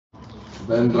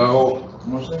Then Drago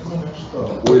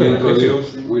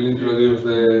will introduce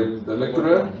the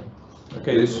lecturer.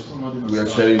 Okay, we are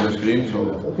sharing the screen. So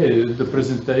okay, the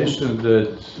presentation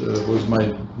that was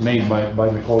made by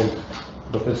my colleague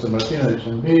Professor Martinovic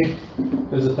and me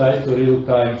has a title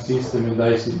Real-Time System and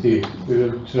ICT. We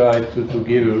will try to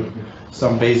give you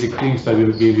some basic things. I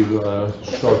will give you a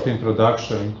short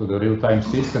introduction to the real-time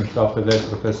systems. After that,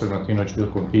 Professor Martinovic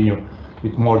will continue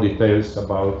with more details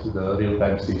about the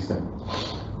real-time system.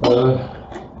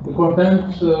 The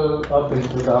content after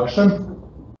introduction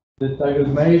that I will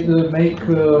make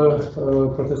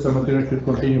Professor Martinovic will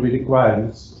continue with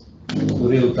requirements to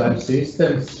real-time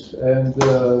systems and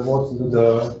what's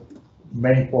the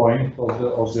main point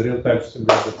of the real-time system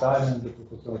at the time, and the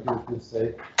Professor Martinovic will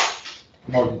say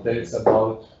more details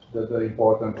about the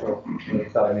importance of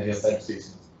time in real-time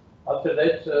systems. After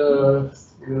that,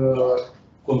 we'll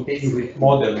continue with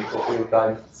modeling of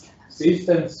real-time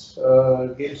systems,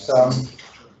 give some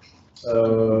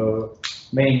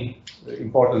main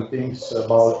important things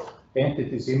about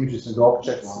entities, images, and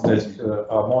objects that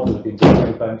are modeled in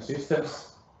real-time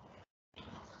systems.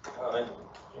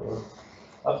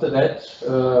 After that,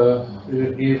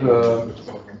 we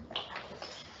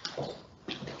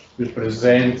will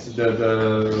present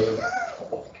the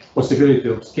possibility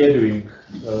of scheduling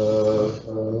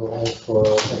of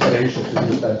operations in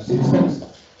real-time systems,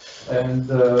 and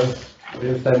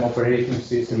real-time operating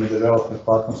system and development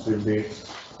partners will be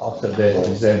after that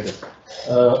presented.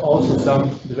 Also some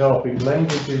developing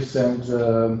languages and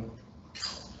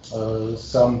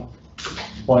some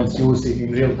points used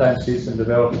in real-time system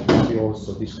development will be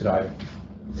also described.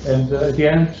 And at the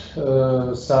end,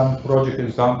 some project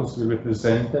examples will be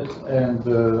presented, and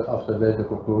after that the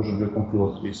conclusion will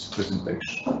conclude this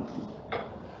presentation.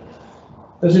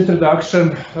 As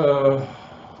introduction,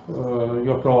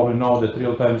 you probably know that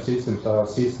real-time systems are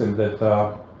systems that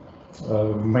are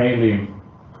mainly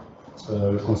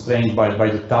constrained by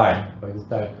the time.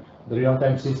 The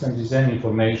real-time system is an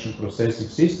information processing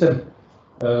system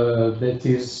that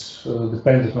is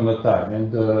dependent on the time,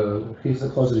 and his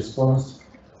response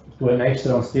to an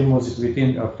external stimulus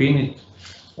within a finite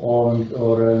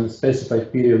or a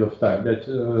specified period of time. That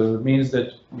means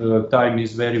that time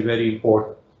is very, very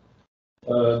important.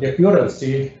 The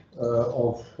accuracy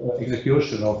of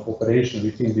execution of operation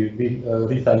within the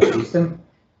real-time system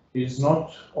is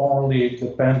not only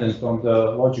dependent on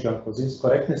the logical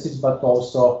correctnesses, but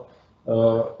also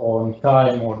on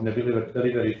time or the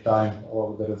delivery time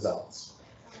of the results.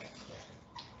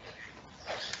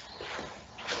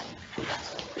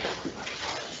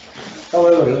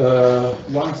 However,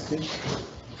 one thing,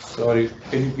 sorry,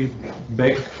 can you give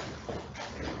back?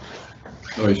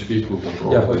 no, it's people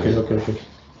control. Yeah, okay.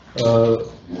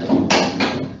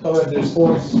 However, the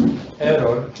response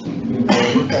error in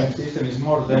the real-time system is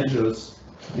more dangerous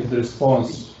if the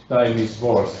response time is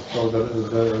worse. So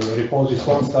the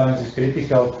response time is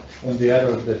critical, and the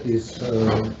error that is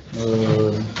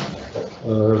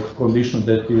condition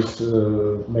that is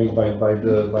made by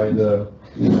the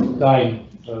time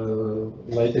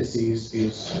latency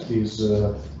is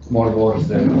more worse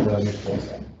than the response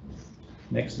time.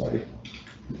 Next slide.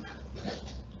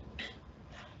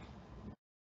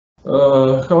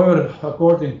 However,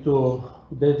 according to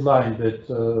deadline that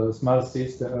smart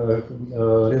system,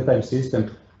 real-time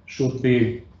system should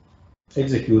be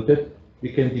executed, we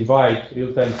can divide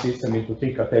real-time system into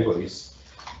three categories.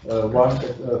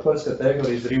 First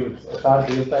category is hard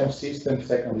real-time system,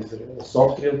 second is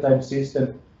soft real-time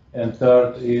system, and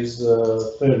third is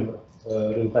firm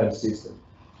real-time system.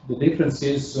 The difference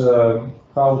is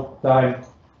how time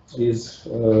is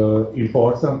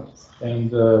important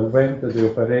and when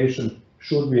the operation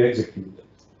should be executed.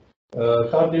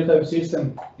 Hard real-time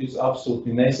system is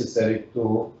absolutely necessary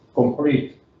to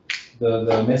complete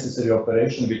the necessary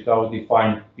operation without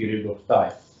defined period of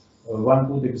time. One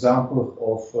good example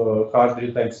of hard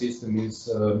real-time system is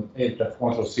air traffic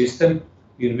control system,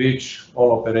 in which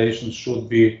all operations should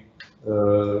be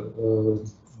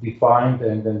defined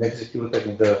and executed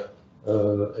in the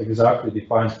exactly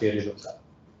defined period of time.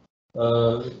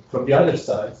 From the other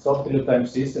side, soft real-time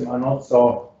systems are not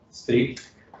so strict.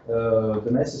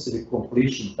 The necessary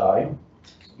completion time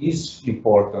is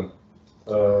important,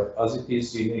 as it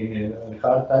is in a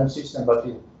hard time system, but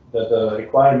the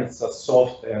requirements are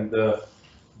soft, and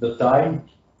the time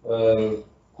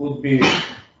could be,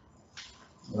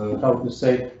 how to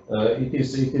say, it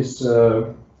is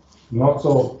not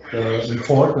so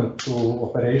important to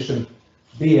operation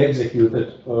be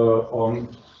executed on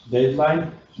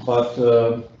deadline, but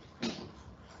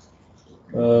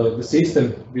the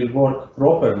system will work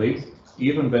properly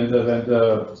even when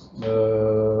the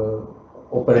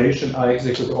operation are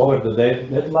executed over the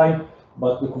deadline,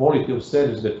 but the quality of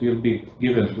service that will be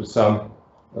given to some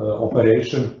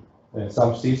operation and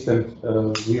some system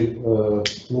will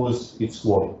lose its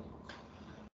quality.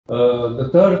 The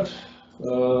third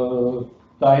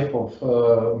type of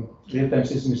real-time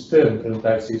system is firm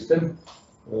real-time system.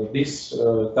 This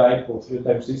type of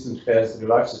real-time system has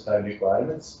relaxed time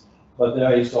requirements, but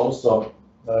there is also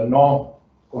no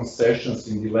concessions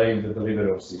in delaying the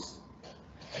delivery of system.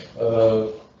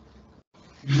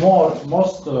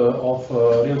 Most of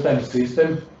real-time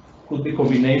system could be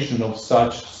combination of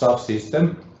such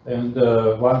subsystem, and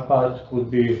one part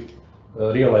could be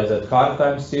realized as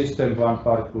hard-time system, one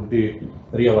part could be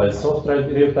realized software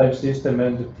real-time system,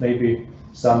 and maybe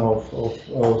some of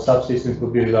subsystems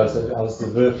could be realized as the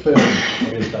virtual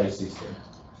real-time system.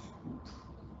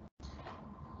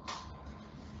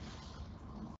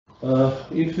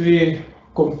 If we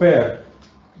compare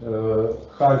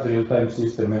hard real-time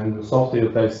system and soft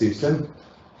real-time system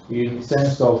in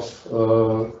sense of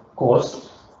cost,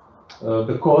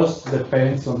 the cost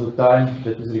depends on the time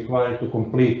that is required to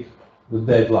complete the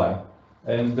deadline.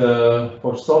 And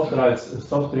for soft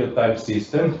real-time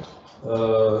system,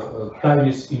 time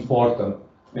is important.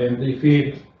 And if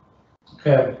we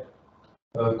have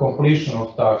completion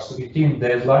of tasks within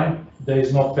deadline, there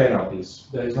is no penalties.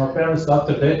 There is no penalties.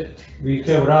 After that, we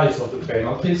have rise of the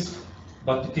penalties,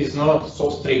 but it is not so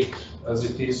strict as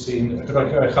it is in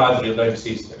a hard real-time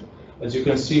system. As you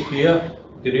can see here,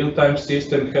 the real-time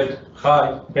system had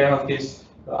high penalties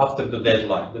after the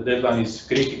deadline. The deadline is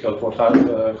critical for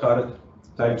hard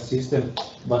time system,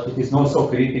 but it is not so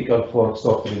critical for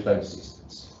soft real-time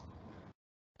systems.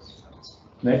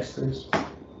 Next, please.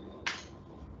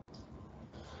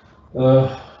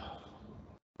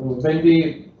 When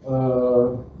we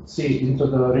see into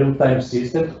the real-time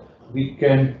system, we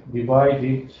can divide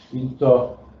it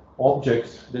into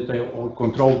objects that are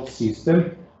controlled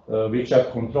system, which are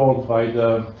controlled by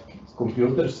the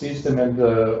computer system, and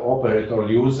the operator or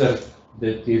user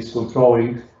that is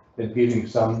controlling and giving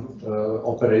some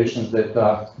operations that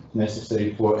are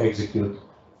necessary for execute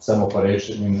some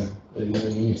operation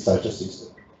in such a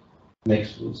system.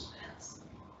 Next, please.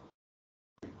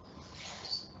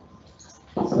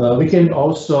 We can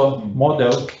also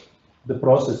model the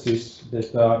processes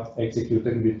that are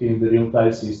executed within the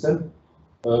real-time system.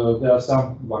 There are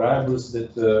some variables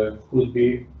that could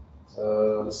be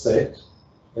set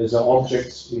as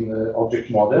objects in an object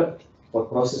model for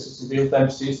processes in real-time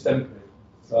system.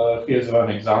 Here's one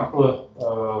example.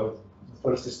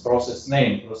 First is process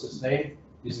name. Process name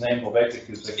is name of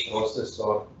executed process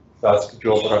or task,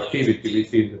 job, or activity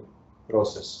within the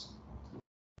process.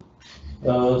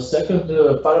 Second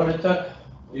parameter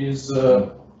is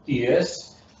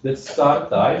TS, that's start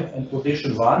time, and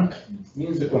condition 1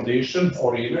 means the condition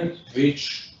or event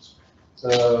which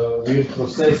will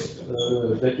process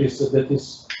that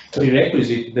is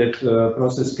prerequisite that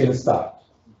process can start.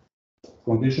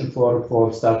 Condition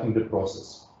for starting the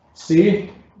process. C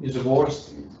is the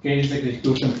worst case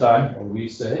execution time, or we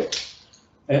say.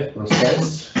 F,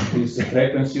 process, is the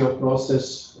frequency of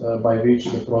process by which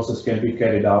the process can be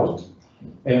carried out.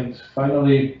 And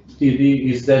finally,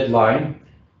 TD is deadline.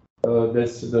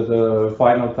 That's the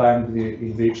final time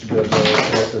in which the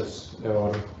process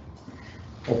or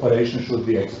operation should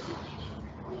be executed.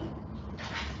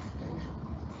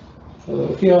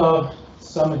 Here are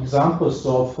some examples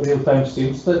of real-time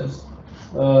systems.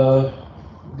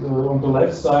 On the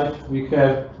left side, we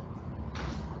have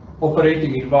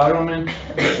operating environment,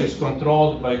 which is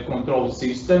controlled by control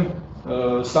system.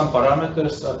 Some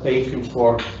parameters are taken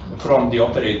from the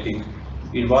operating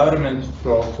environment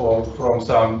from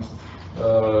some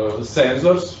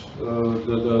sensors.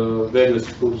 The values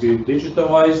could be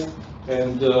digitalized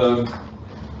and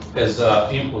as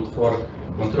input for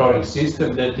controlling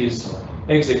system that is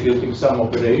executing some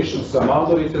operations, some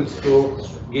algorithms to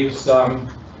give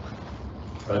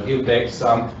back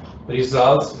some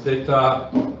results that are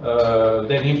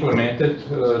then implemented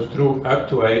through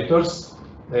actuators.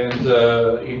 And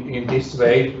in this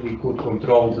way, we could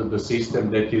control the system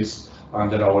that is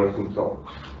under our control.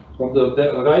 On the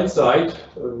right side,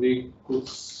 we could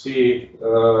see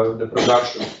the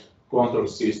production control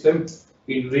system,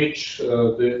 in which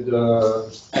the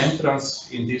entrance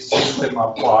in this system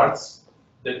are parts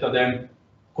that are then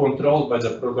controlled by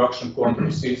the production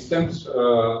control systems.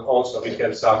 Also, we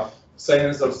have some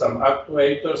sensors, some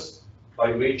actuators,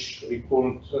 by which we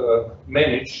could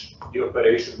manage the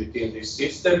operation within this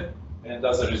system, and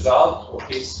as a result of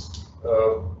this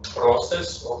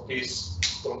process of this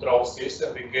control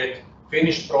system, we get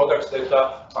finished products that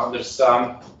are under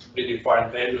some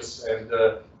predefined values and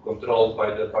controlled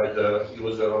by the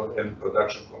user and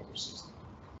production control system.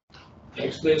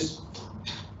 Next, please.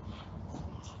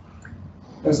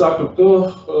 Example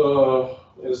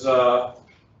 2 is a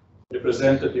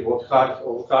representative of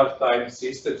hard time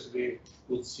systems. We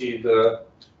could see the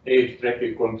air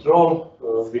traffic control,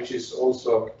 which is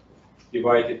also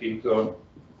divided into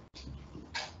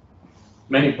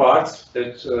many parts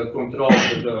that control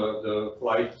the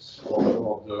flight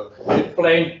of the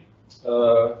airplane.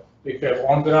 We have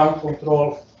on-ground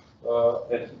control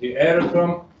at the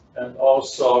aerodrome, and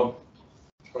also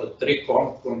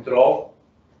TRICON control.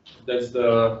 That's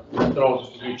the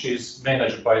control which is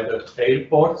managed by the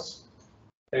airports,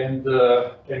 and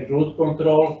route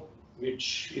control,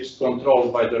 which is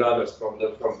controlled by the radars from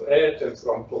the Earth and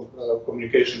from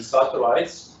communication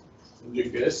satellites,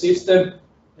 GPS system,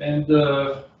 and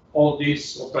all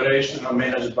these operations are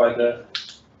managed by the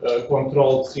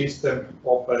control system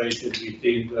operated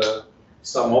within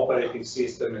some operating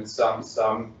system and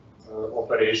some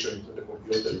operation to the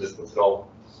computer that control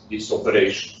this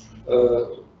operation.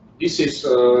 This is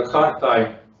hard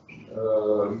time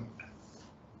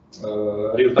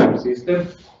real-time system,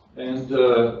 and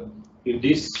in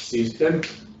this system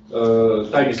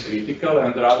time is critical,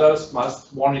 and radars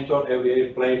must monitor every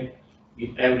airplane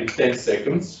in every 10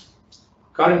 seconds,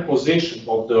 current position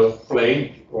of the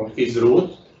plane on his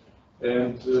route,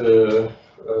 and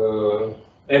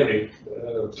every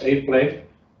airplane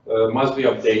must be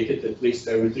updated at least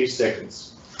every 3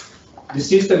 seconds. The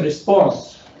system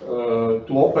response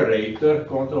to operator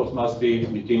controls must be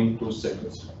within 2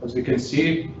 seconds. As we can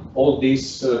see, all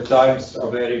these times are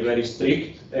very, very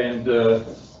strict, and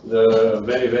the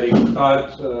very, very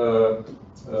hard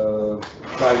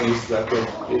time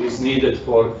is needed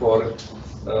for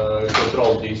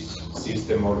control this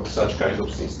system or such kind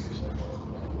of systems.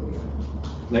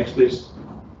 Next, please.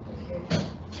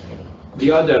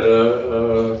 The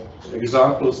other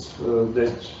examples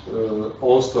that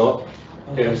also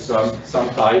have some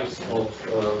types of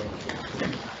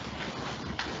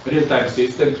real-time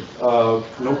system,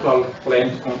 local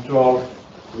plant control,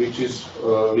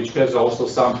 which has also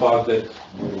some part that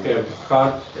have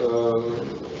hard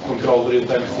control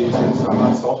real-time systems, some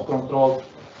are soft control.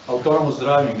 Autonomous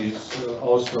driving is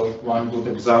also one good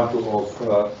example of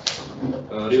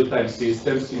real-time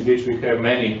systems in which we have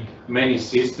many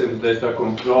systems that are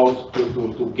controlled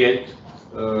to get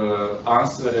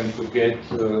answer and to get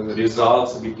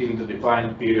results within the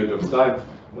defined period of time,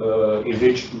 in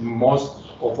which most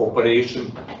of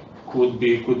operation could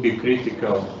be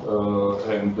critical,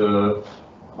 and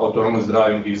autonomous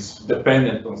driving is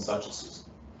dependent on such a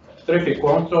system. Traffic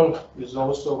control is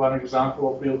also one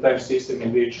example of real-time system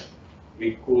in which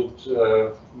we could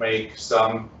make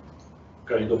some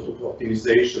kind of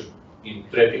optimization in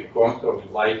traffic control,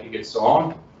 lighting and so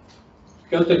on.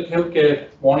 Healthcare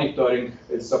monitoring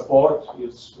and support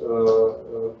is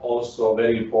also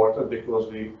very important,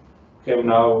 because we have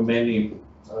now many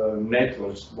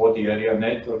networks, body area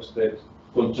networks, that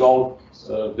control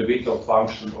the vital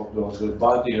function of the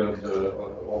body of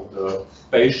the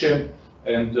patient,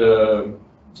 and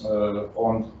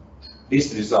on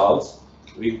these results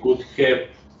we could have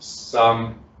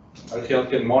some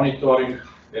healthcare monitoring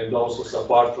and also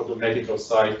support from the medical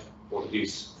side for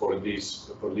these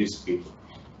people.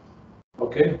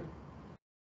 Okay.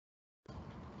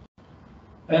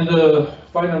 And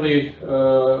finally,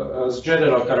 as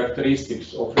general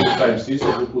characteristics of real-time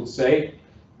system, we could say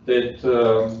that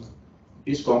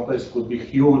this complex could be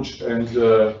huge and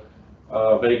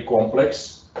very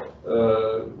complex.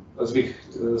 As we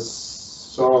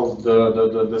saw,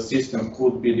 the system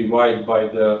could be divided by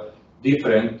the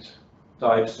different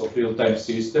types of real-time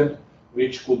system,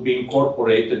 which could be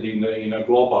incorporated in a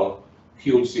global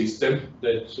huge system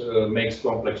that makes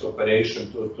complex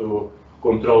operation to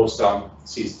control some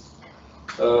system.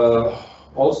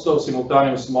 Also,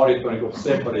 simultaneous monitoring of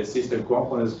separate system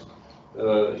components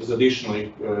is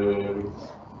additionally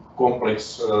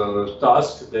complex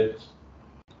task that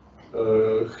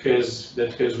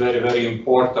has very, very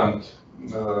important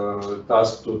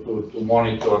task to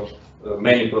monitor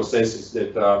many processes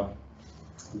that are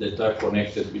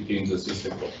connected between the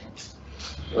system components.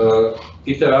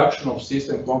 Interaction of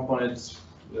system components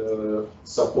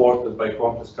supported by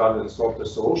complex hardware and software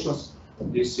solutions.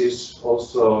 This is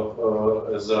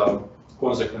also as a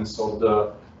consequence of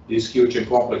this huge and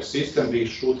complex system. We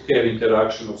should have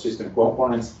interaction of system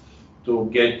components to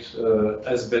get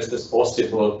as best as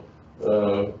possible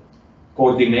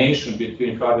coordination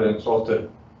between hardware and software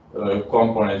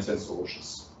components and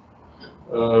solutions.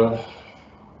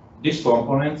 These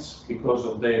components, because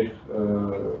of their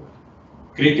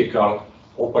critical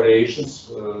operations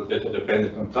that are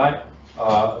dependent on time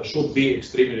should be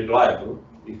extremely reliable.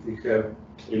 If we have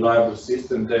reliable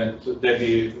system, then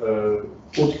we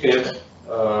could have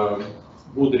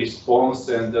good response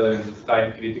and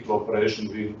time critical operation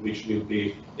which will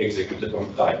be executed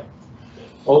on time.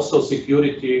 Also,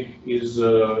 security is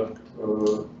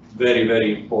very,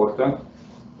 very important.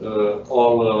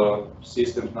 All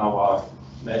systems now are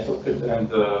networked, and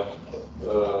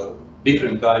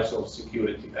different types of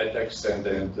security attacks and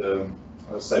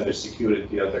cyber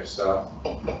security attacks are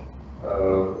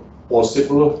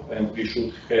possible, and we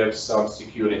should have some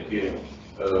security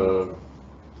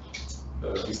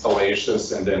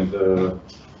installations and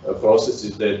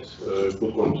processes that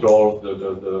could control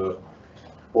the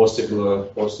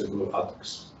possible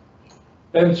attacks.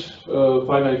 And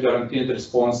finally, guaranteed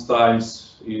response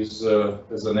times is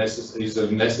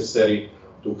necessary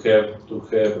to get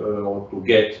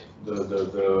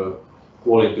the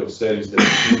quality of service that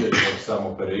is needed for some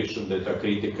operations that are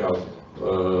critical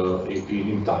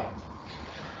in time.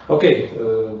 Okay,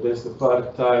 that's the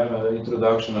part-time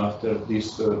introduction. After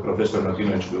this, Professor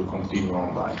Martinovic will continue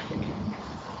online. Thank you.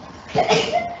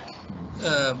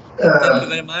 Thank you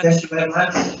very much. Thank you very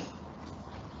much.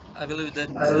 I believe that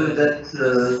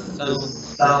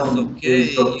sound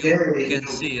is okay. You can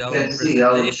see our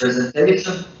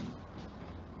presentation.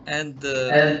 And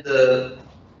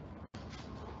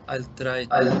I'll try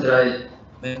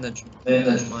manage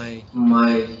my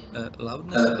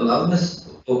loudness.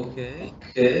 Okay.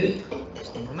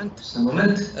 Just a moment.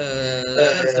 Thanks,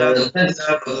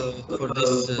 Drago,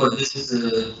 for this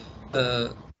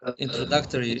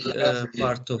introductory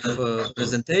part of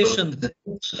presentation.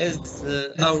 As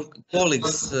our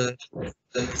colleagues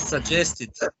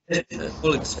suggested,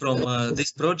 colleagues from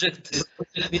this project,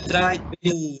 we tried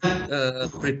to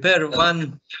prepare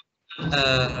one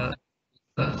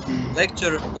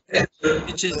lecture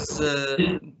which is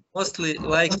mostly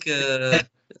like a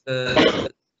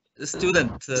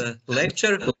student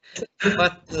lecture,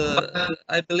 but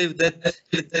I believe that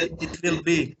it will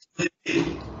be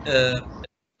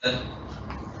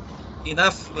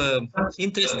enough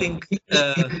interesting,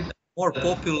 more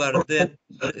popular than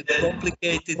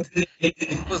complicated,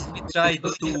 because we tried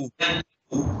to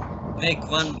make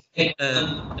one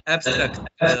abstract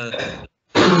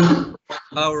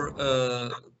our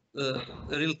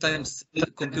real-time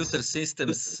computer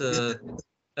systems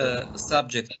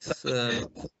subject,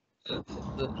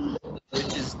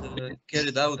 which is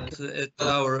carried out at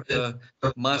our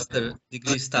master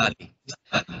degree study.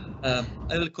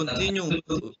 I will continue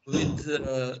with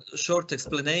a short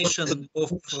explanation of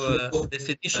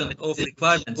definition of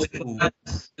requirements to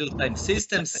real-time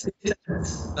systems.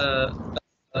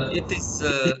 It is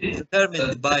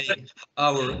determined by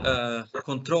our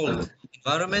controlled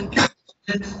environment,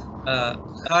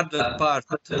 hardware part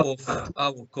of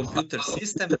our computer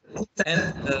system,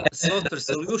 and software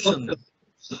solution,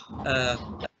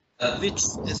 which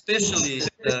especially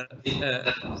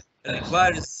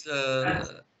requires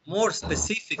more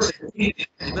specific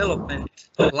development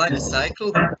life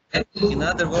cycle. In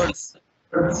other words,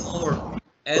 more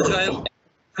agile,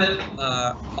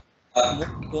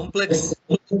 more complex,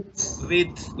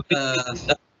 with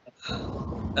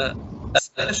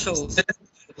special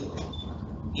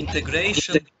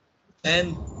integration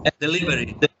and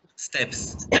delivery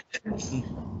steps in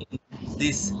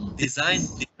this design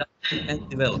and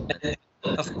development.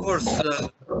 Of course,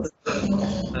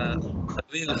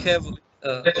 we'll have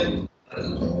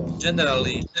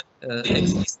generally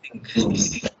existing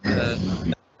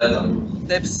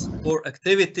steps or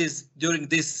activities during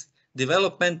this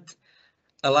development,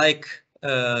 like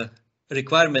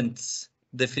requirements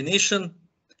definition,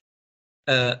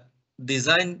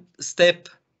 design step,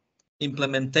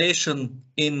 implementation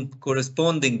in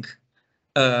corresponding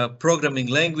programming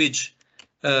language,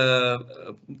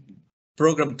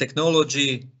 program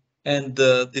technology, and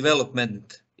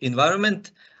development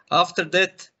environment. After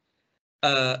that,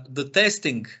 the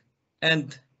testing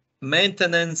and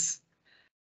maintenance,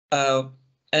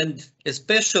 and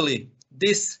especially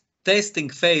this testing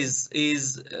phase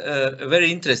is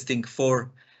very interesting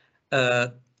for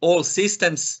all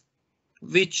systems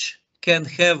which can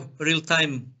have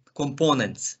real-time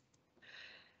components.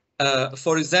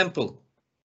 For example,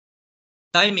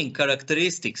 timing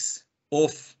characteristics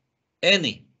of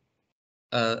any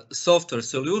software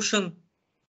solution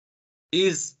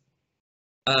is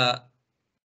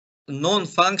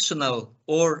non-functional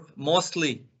or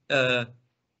mostly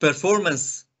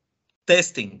performance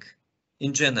testing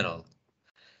in general.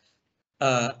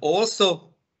 Also,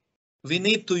 we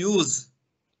need to use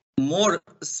more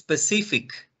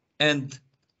specific and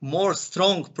more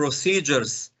strong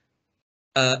procedures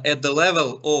at the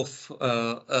level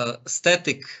of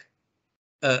static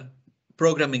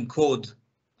programming code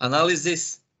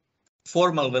analysis,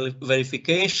 formal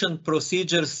verification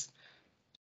procedures,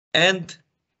 and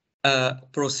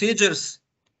procedures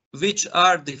which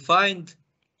are defined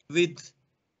with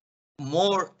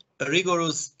more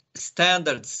rigorous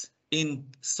standards in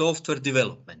software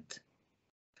development.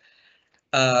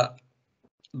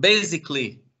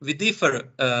 Basically, we differ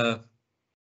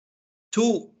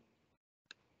two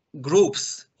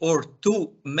groups or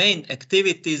two main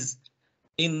activities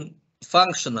in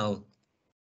functional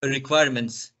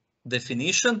requirements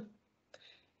definition.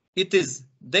 It is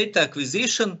data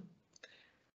acquisition.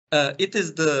 It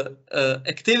is the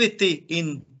activity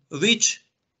in which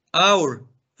our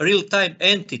real-time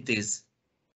entities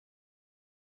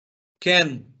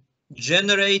can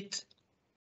generate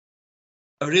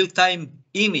real-time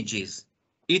images.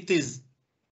 It is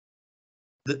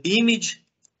the image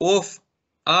of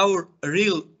our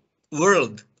real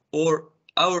world or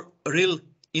our real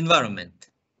environment.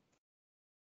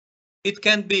 It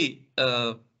can be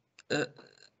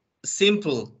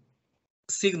simple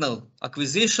signal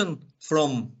acquisition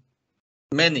from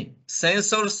many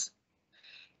sensors.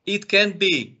 It can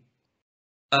be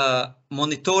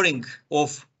monitoring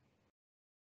of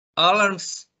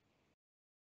alarms,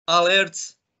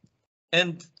 alerts,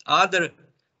 and other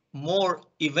more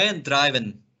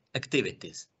event-driven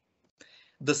activities.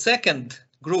 The second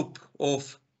group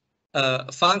of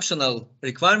functional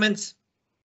requirements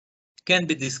can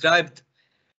be described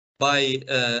by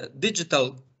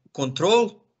digital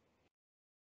control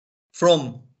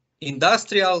from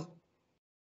industrial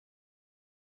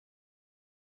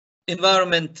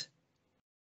environment,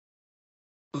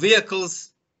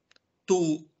 vehicles,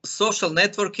 to social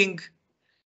networking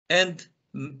and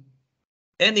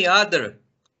any other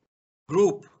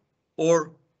group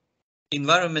or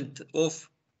environment of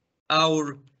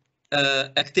our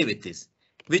activities,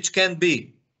 which can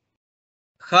be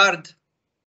hard,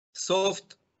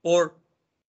 soft, or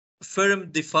firm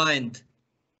defined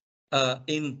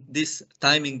in this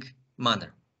timing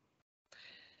manner.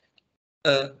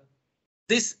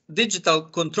 This digital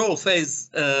control phase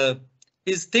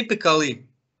is typically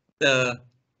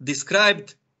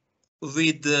described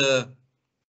with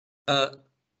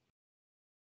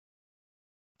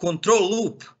control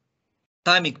loop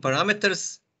timing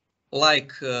parameters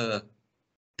like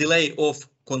delay of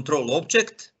control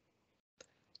object,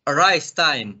 rise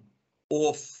time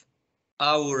of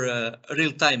our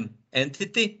real-time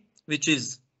entity, which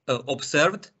is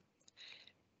observed,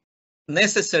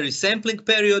 necessary sampling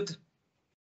period,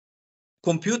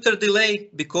 computer delay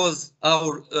because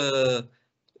our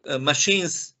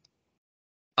machines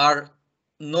are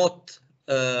not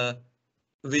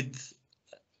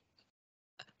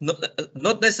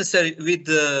not necessary with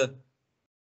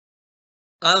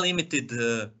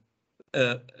unlimited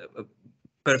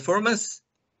performance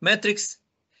metrics,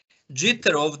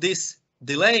 jitter of this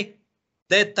delay,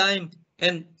 dead time,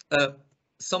 and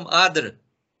some other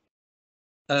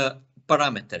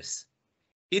parameters.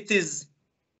 It is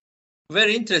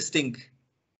very interesting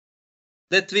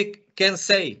that we can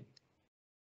say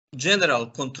general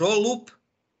control loop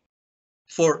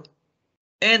for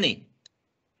any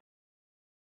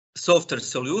software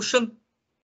solution,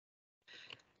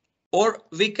 or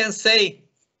we can say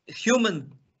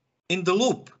human in the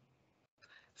loop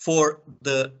for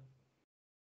the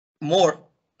more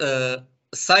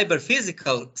cyber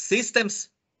physical systems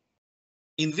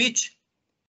in which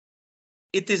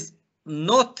it is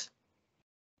not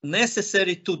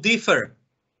necessary to differ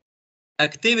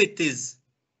activities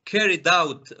carried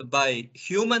out by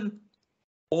human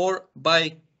or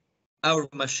by our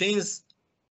machines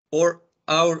or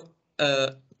our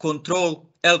control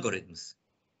algorithms.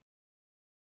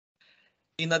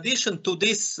 In addition to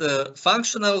these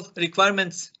functional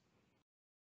requirements,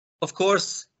 of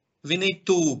course, we need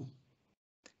to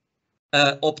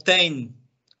obtain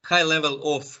high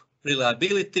level of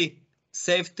reliability,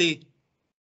 safety,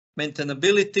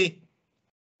 maintainability,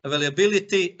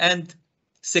 availability, and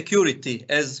security,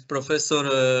 as Professor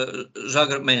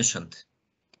Zagar mentioned.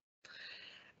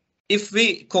 If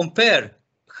we compare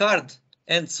hard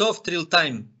and soft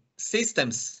real-time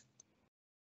systems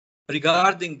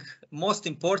regarding most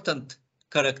important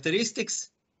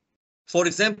characteristics, for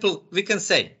example, we can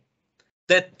say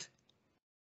that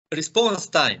response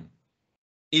time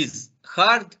is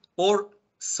hard or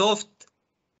soft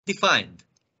defined.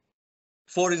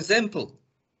 For example,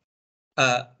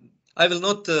 I will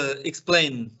not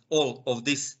explain all of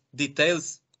these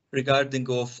details regarding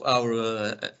of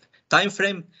our time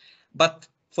frame, but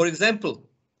for example,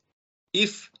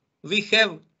 if we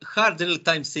have hard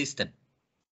real-time system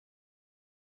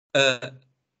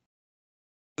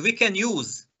we can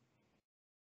use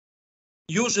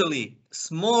usually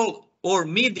small or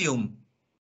medium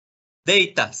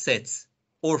data sets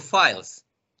or files.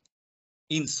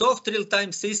 In soft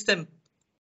real-time system,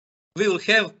 we will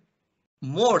have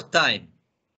more time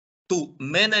to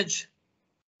manage,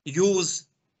 use,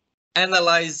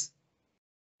 analyze,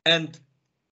 and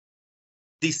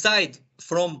decide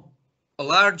from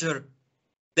larger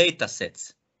data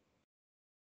sets.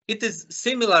 It is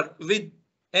similar with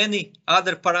any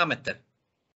other parameter.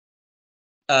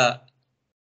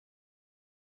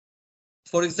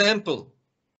 For example,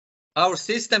 our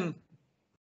system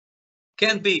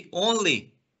can be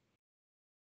only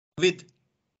with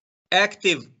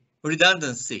active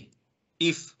redundancy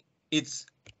if it's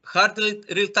hardly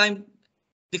real-time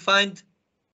defined,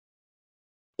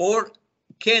 or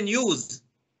can use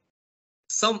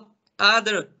some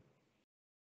other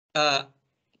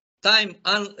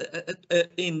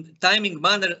in timing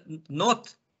manner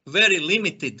not very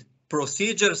limited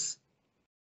procedures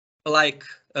like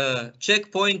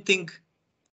checkpointing,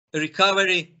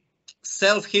 recovery,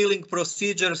 self-healing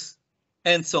procedures,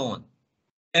 and so on.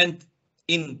 And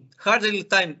in hard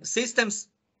real-time systems,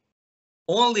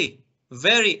 only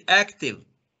very active,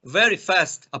 very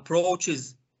fast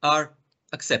approaches are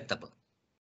acceptable.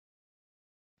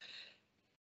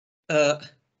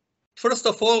 First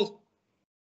of all,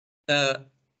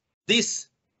 this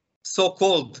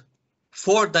so-called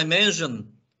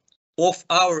 4-dimension of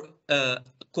our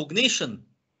cognition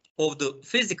of the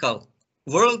physical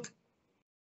world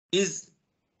is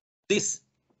this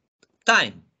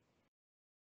time.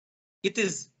 It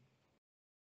is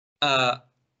a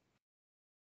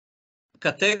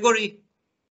category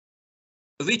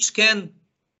which can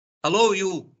allow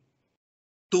you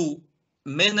to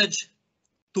manage,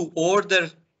 to order,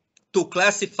 to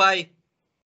classify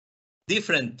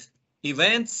different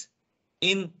events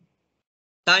in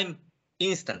time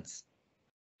instance.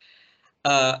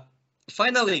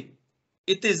 Finally,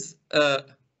 it is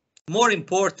more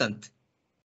important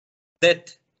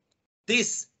that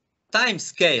this time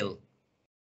scale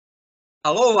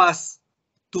allow us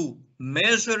to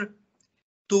measure,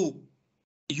 to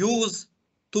use,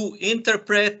 to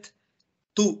interpret,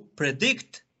 to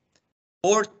predict,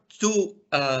 or to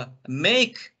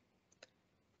make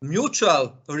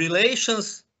mutual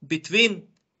relations between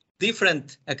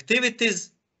different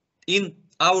activities in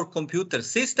our computer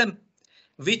system,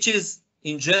 which is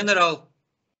in general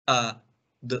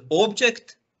the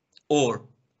object or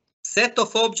set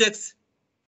of objects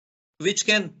which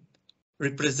can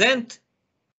represent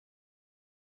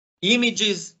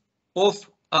images of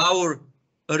our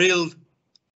real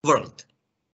world.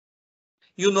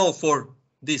 You know, for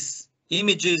these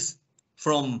images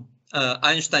from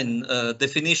Einstein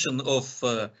definition of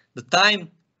the time,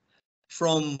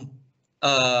 from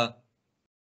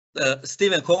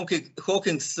Stephen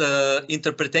Hawking's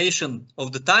interpretation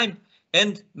of the time,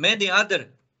 and many other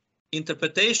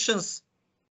interpretations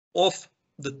of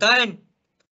the time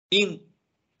in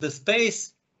the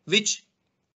space, which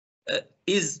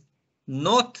is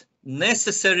not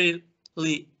necessarily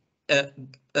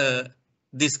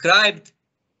described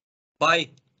by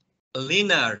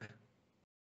linear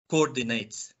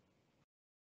coordinates.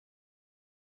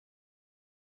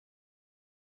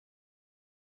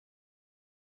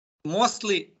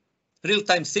 Mostly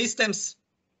real-time systems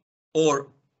or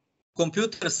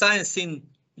computer science in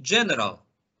general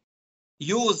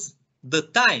use the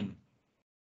time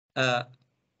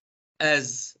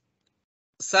as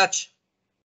such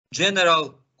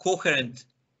general coherent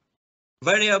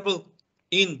variable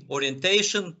in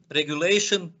orientation,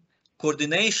 regulation,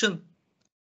 coordination,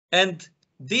 and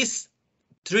these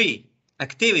three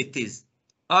activities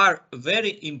are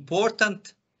very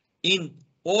important in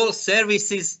all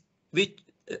services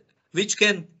which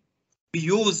can be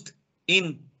used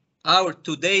in our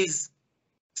today's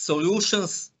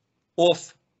solutions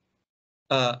of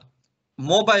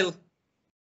mobile,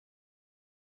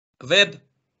 web,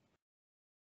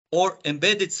 or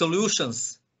embedded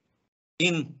solutions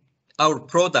in our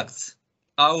products,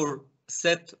 our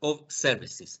set of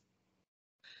services.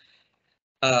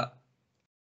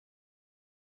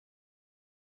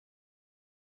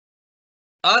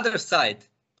 Other side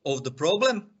of the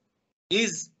problem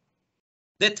is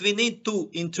that we need to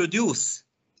introduce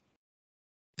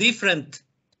different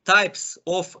types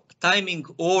of timing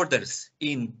orders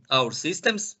in our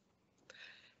systems.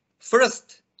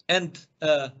 First, and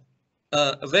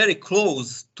very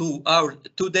close to our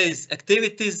today's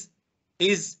activities,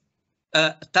 is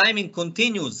timing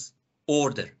continuous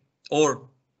order, or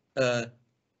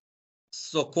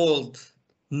so-called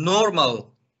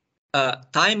normal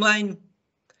timeline,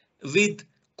 with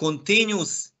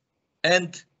continuous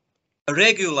and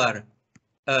regular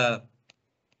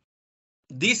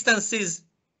distances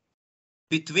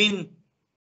between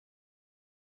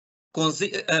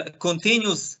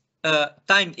continuous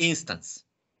time instance.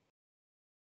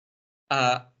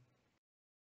 The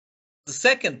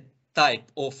second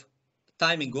type of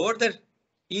timing order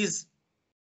is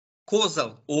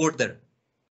causal order.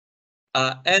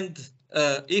 And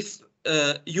if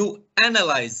you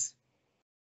analyze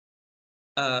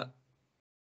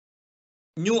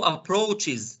new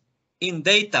approaches in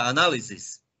data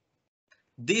analysis,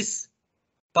 this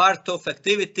part of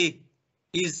activity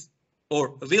is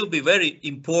or will be very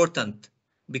important,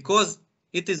 because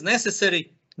it is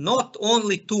necessary not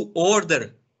only to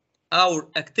order our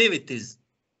activities,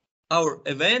 our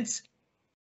events,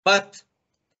 but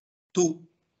to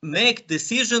make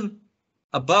decision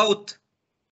about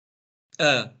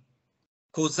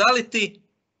causality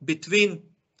between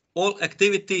all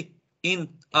activity in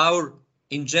our,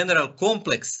 in general,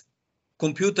 complex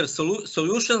computer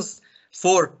solutions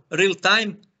for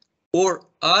real-time or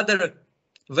other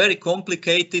very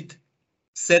complicated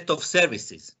set of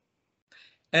services.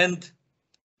 And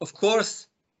of course,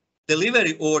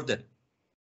 delivery order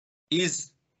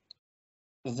is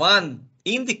one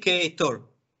indicator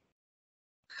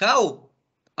how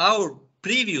our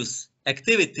previous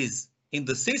activities in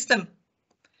the system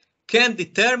can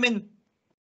determine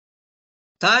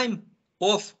time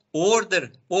of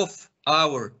order of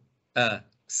our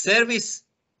service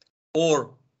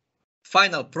or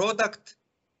final product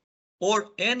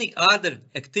or any other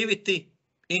activity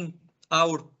in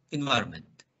our environment.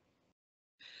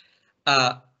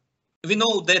 We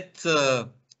know that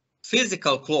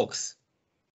physical clocks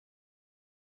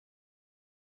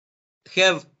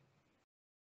have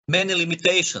many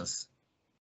limitations.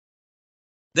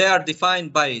 They are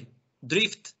defined by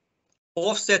drift,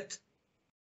 offset,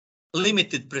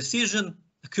 limited precision,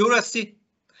 accuracy,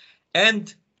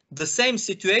 and the same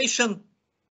situation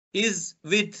is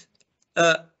with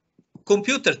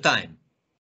computer time.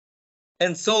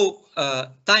 And so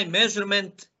time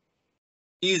measurement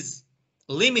is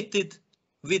limited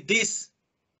with these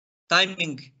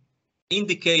timing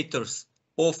indicators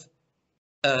of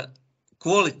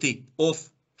quality of,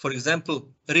 for example,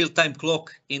 real-time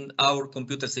clock in our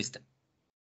computer system.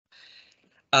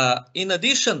 In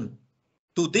addition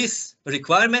to these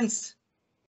requirements,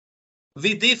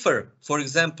 we differ, for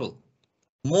example,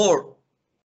 more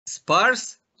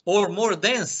sparse or more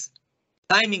dense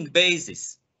timing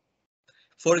basis.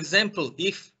 For example,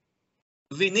 if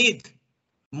we need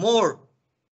more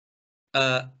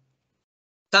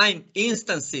time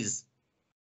instances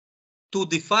to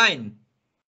define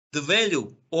the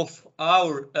value of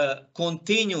our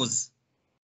continuous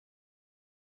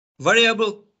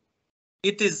variable,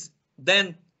 it is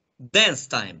then dense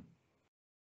time.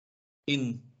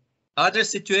 In other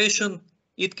situation,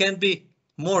 it can be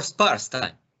more sparse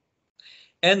time.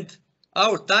 And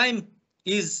our time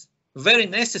is very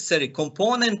necessary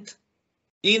component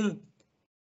in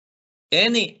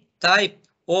any type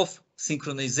of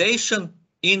synchronization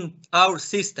in our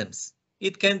systems.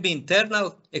 It can be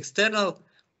internal, external,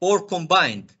 or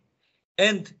combined.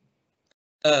 And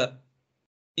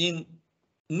in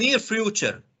near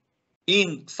future,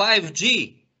 in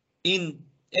 5G, in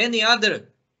any other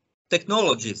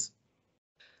technologies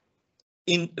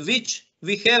in which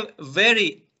we have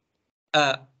very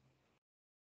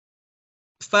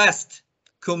fast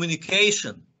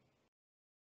communication,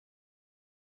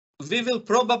 we will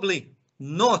probably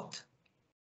not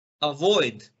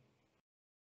avoid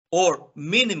or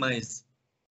minimize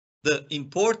the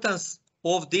importance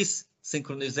of this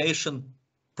synchronization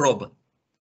problem.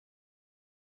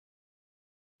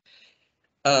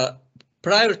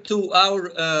 Prior to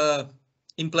our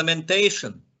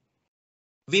implementation,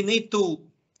 we need to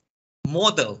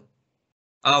model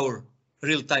our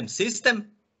real-time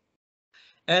system,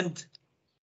 and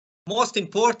most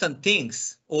important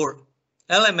things or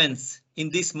elements in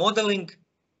this modeling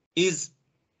is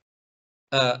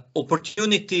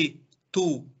opportunity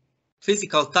to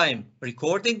physical time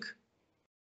recording,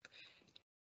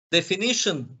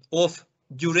 definition of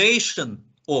duration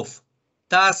of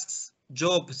tasks,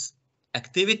 jobs,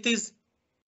 activities,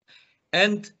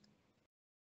 and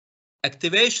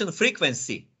activation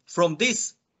frequency from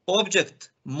this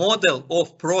object model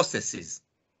of processes,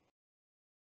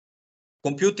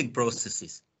 computing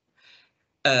processes.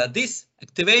 This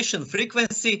activation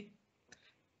frequency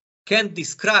can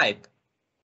describe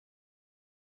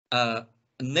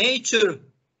nature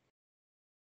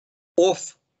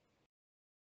of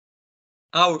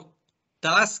our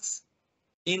tasks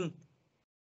in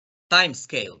time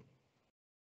scale.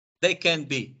 they can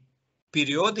be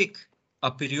periodic,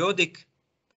 aperiodic,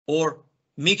 or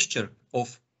mixture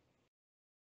of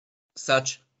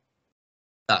such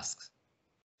tasks.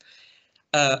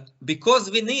 Because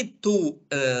we need to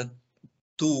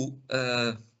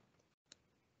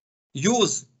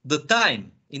use the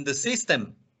time in the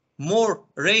system more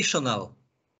rational,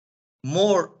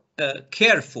 more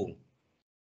careful.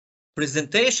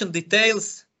 Presentation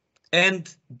details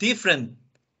and different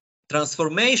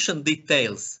transformation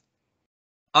details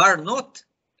are not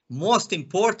most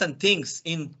important things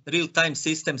in real-time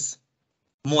systems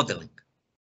modeling.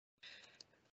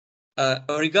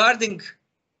 Regarding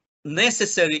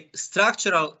necessary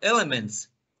structural elements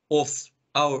of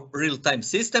our real-time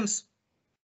systems,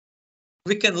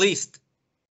 we can list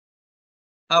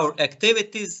our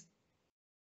activities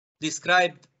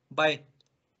described by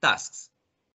tasks.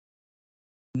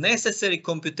 Necessary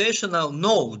computational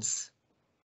nodes,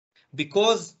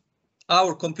 because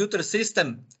our computer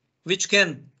system, which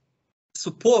can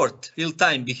support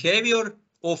real-time behavior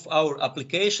of our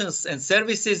applications and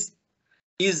services,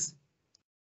 is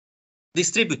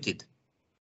distributed.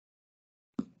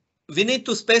 We need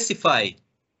to specify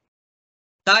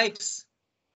types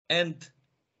and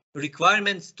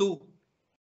requirements to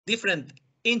different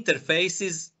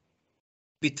interfaces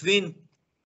between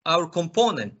our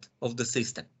component of the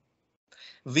system.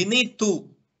 We need to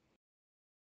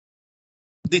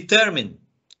determine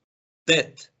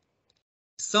that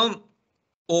some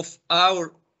of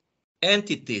our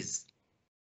entities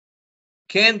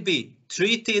can be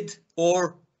treated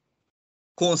or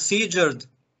considered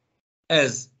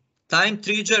as time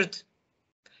triggered,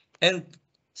 and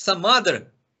some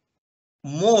other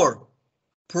more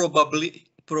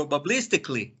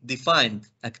probabilistically defined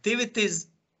activities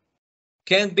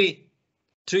can be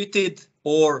treated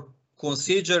or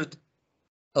considered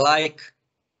like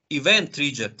event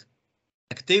triggered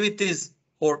activities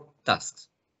or tasks.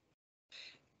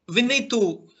 We need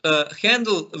to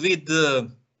handle with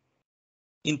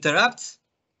interrupts,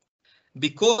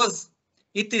 because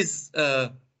it is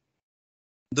the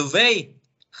way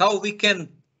how we can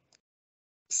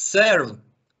serve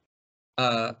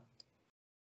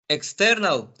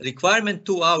external requirement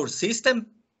to our system,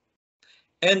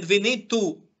 and we need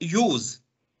to use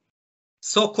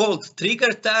so-called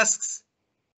trigger tasks,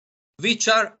 which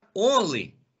are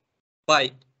only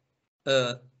by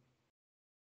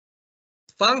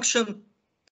function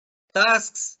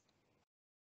tasks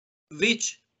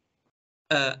which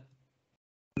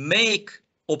make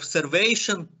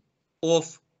observation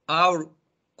of our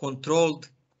controlled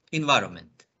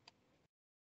environment.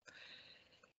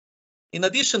 In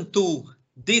addition to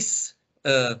these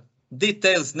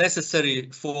details necessary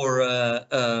for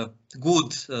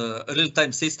good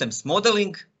real-time systems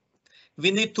modeling,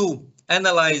 we need to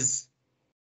analyze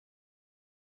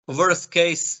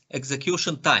worst-case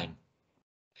execution time.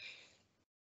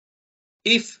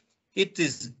 If it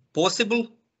is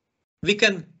possible, we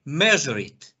can measure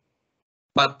it,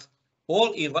 but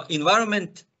all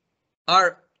environment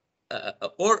are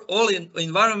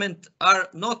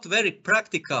not very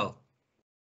practical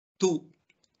to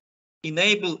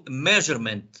enable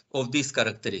measurement of these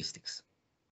characteristics.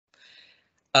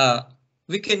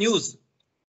 We can use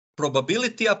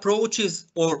probability approaches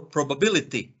or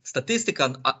probability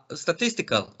statistical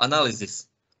analysis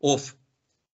of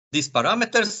these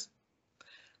parameters,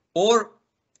 or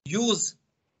use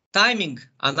timing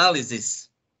analysis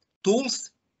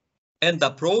tools and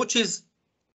approaches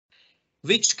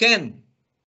which can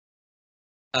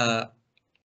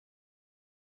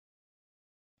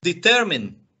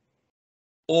determine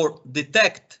or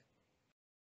detect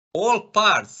all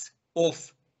parts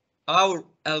of our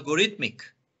algorithmic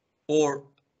or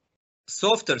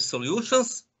software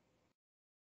solutions,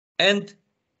 and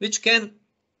which can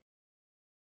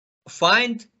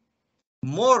find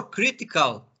more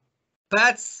critical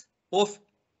paths of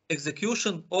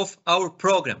execution of our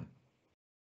program.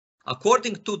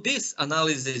 According to this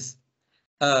analysis,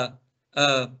 we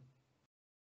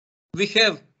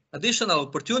have additional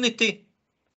opportunity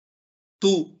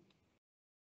to,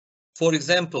 for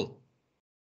example,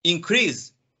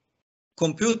 increase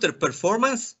computer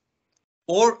performance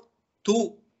or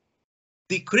to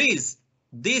decrease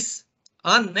this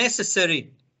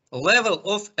unnecessary level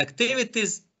of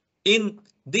activities in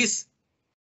this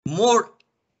more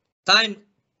time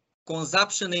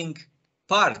consuming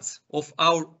parts of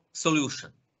our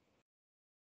solution.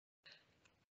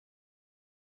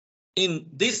 In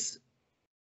this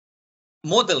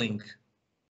modeling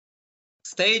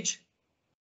stage,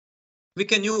 we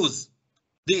can use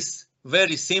these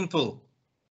very simple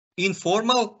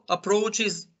informal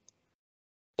approaches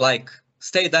like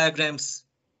state diagrams,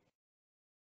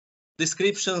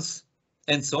 descriptions,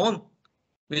 and so on,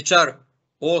 which are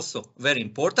also very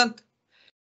important.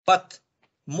 But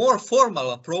more formal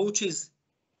approaches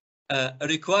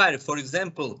require, for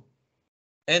example,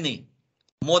 any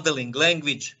modeling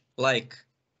language like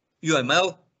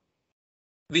UML,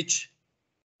 which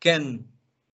can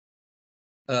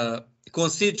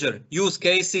consider use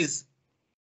cases,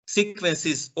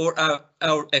 sequences, or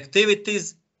our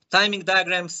activities, timing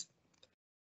diagrams.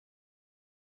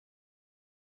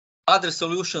 Other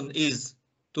solution is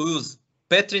to use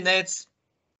Petri nets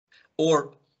or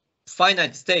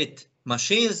finite state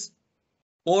machines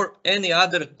or any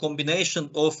other combination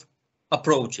of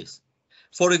approaches.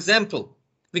 For example,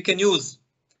 we can use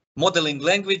modeling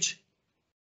language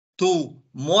to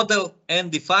model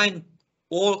and define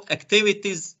all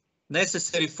activities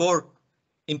necessary for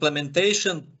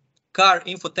implementation car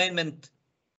infotainment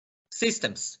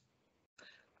systems,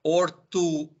 or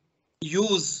to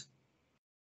use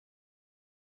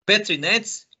Petri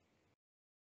nets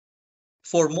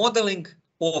for modeling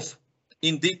of,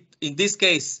 in this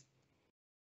case,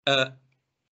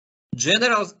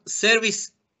 general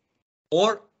service,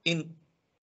 or in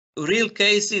real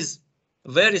cases,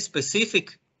 very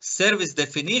specific service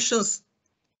definitions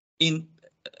in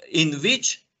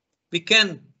which we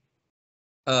can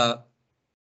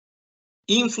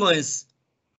influence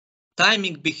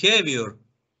timing behavior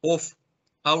of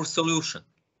our solution.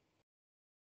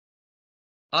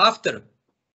 After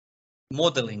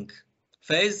modeling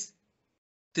phase,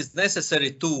 it is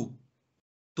necessary to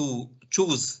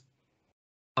choose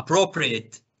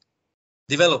appropriate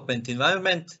development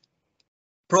environment,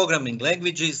 programming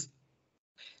languages,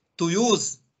 to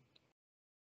use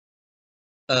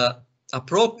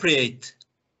appropriate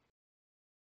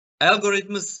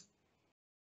algorithms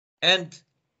and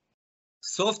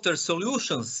software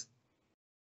solutions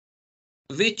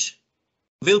which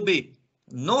will be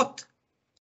not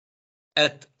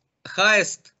at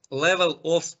highest level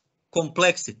of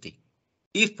complexity,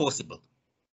 if possible.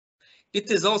 It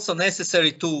is also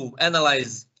necessary to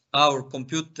analyze our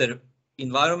computer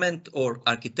environment or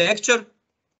architecture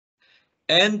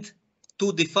and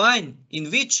to define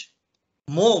in which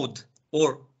mode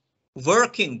or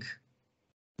working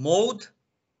mode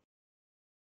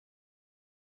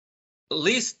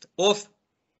list of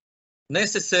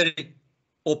necessary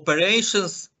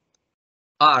operations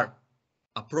are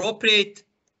appropriate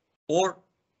or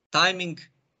timing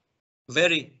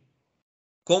very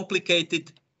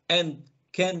complicated and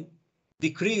can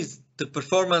decrease the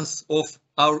performance of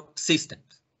our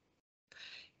systems.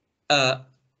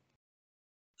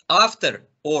 After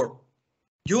or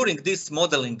during this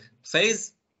modeling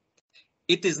phase,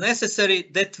 it is necessary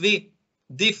that we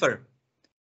differ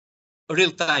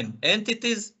real-time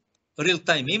entities,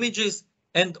 real-time images,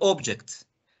 and objects.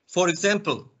 For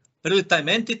example, real-time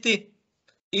entity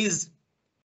is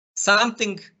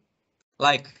something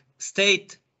like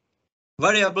state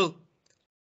variable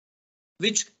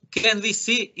which can we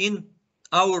see in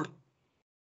our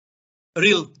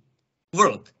real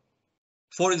world.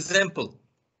 For example,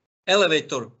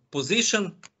 elevator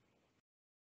position,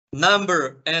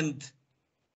 number and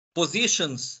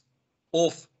positions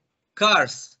of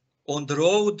cars on the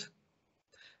road,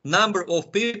 number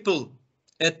of people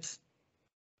at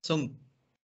some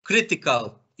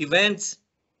critical events,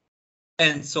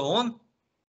 and so on.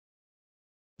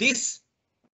 These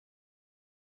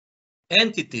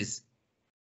entities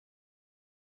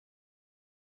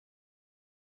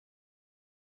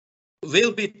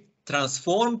will be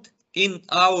transformed in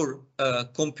our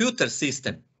computer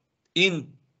system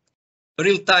in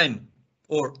real-time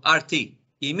or RT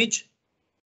image.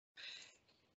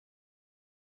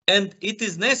 And it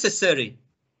is necessary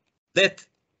that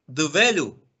the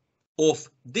value of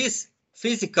this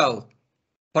physical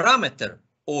parameter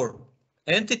or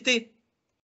entity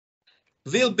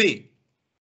will be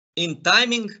in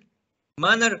timing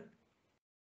manner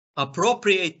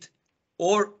appropriate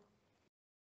or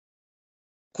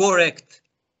correct.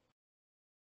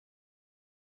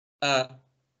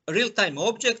 Real-time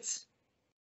objects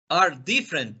are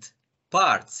different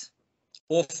parts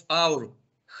of our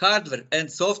hardware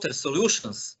and software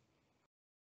solutions,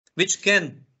 which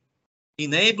can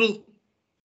enable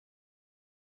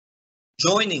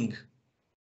joining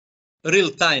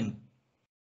real-time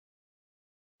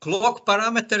clock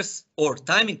parameters or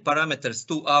timing parameters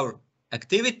to our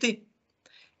activity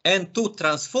and to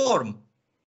transform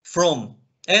from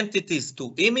entities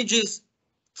to images,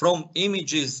 from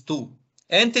images to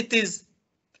entities,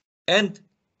 and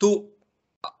to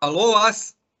allow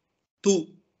us to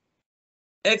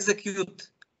execute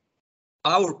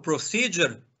our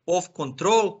procedure of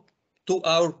control to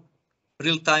our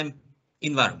real-time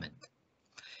environment.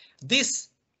 this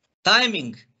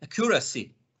timing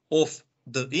accuracy of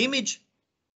the image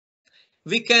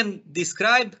we can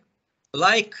describe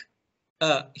like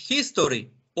a history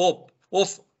of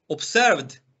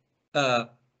observed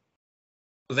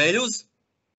values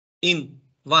in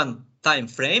one time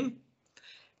frame,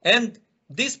 and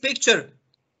this picture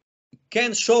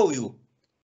can show you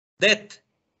that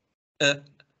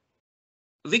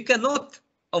we cannot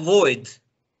avoid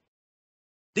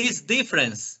this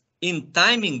difference in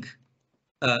timing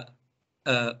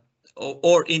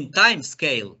or in time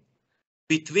scale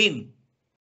between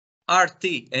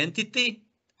RT entity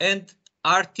and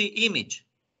RT image.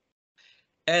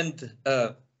 And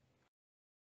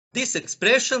this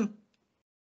expression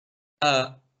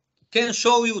can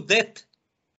show you that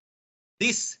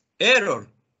this error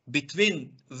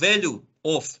between value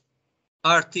of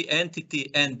RT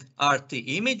entity and RT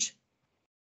image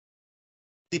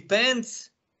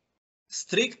depends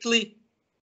strictly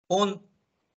on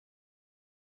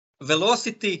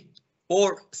velocity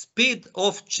or speed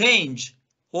of change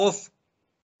of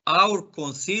our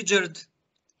considered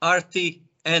RT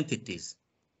entities.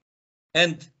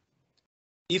 And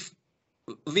if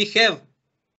we have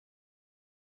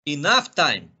enough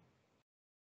time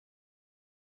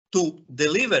to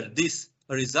deliver this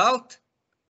result,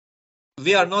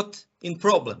 we are not in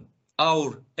problem.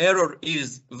 Our error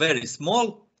is very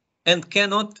small and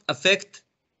cannot affect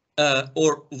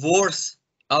or worse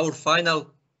our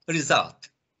final result.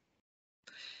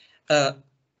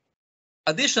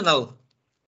 Additional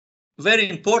very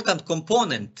important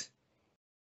component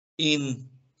in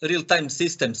real-time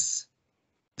systems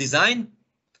design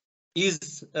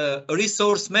is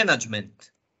resource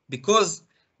management, because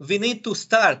we need to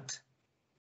start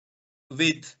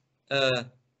with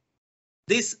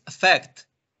this fact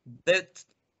that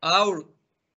our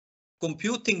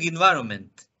computing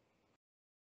environment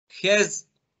has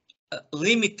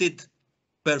limited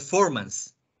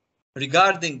performance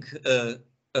regarding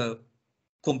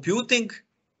computing,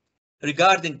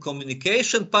 regarding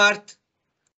communication part,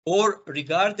 or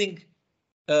regarding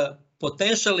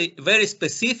potentially very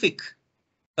specific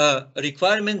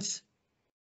requirements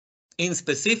in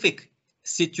specific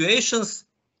situations,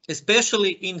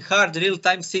 especially in hard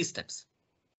real-time systems.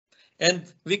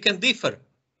 And we can differ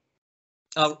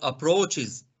our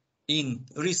approaches in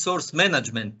resource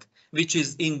management, which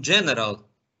is in general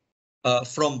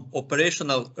from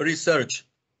operational research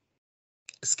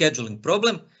scheduling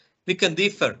problem. We can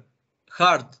differ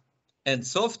hard and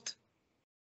soft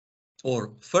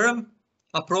or firm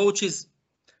approaches.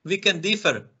 We can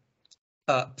differ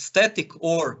static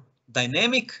or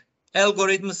dynamic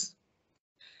algorithms,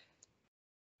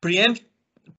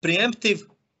 preemptive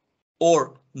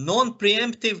or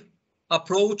non-preemptive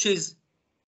approaches,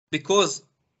 because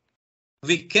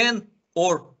we can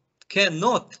or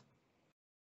cannot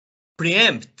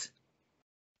preempt,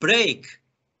 break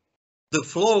the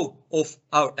flow of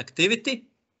our activity.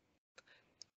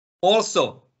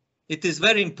 Also, it is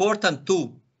very important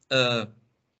to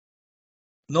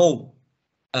know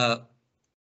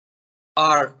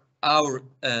are our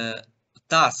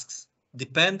tasks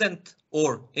dependent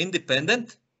or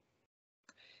independent?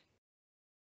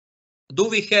 Do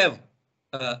we have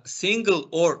single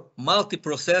or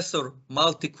multi-processor,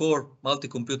 multi-core,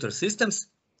 multi-computer systems?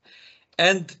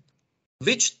 And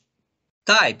which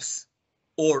types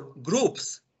or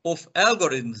groups of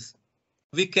algorithms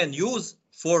we can use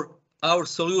for our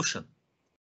solution?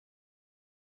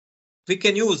 We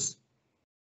can use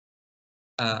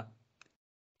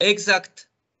exact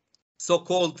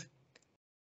so-called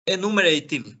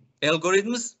enumerative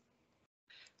algorithms,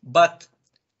 but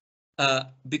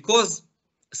because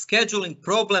scheduling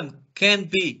problem can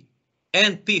be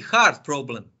NP hard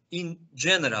problem in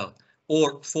general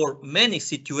or for many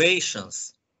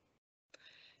situations,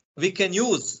 we can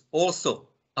use also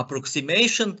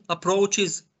approximation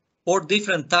approaches or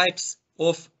different types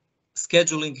of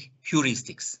scheduling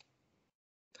heuristics.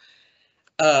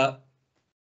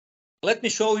 Let me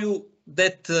show you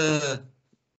that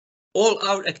all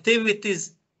our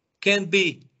activities can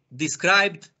be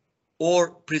described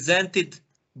or presented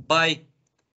by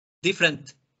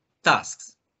different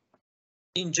tasks.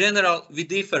 In general, we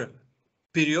differ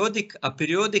periodic,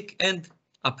 aperiodic, and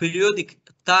aperiodic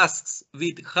tasks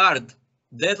with hard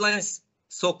deadlines,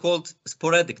 so-called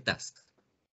sporadic tasks.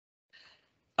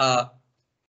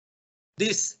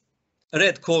 This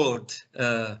red-colored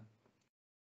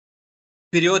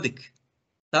periodic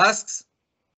tasks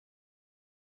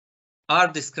are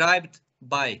described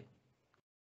by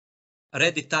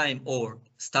ready time or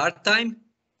start time,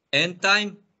 end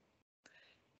time,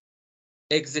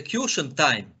 execution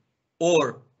time,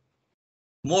 or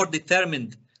more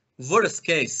determined worst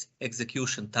case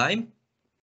execution time,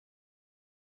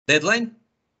 deadline,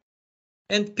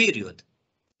 and period.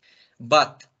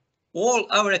 But all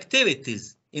our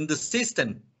activities in the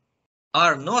system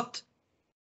are not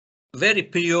very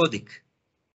periodic.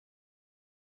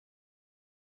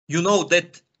 You know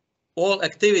that all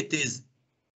activities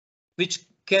which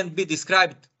can be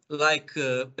described like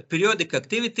periodic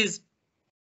activities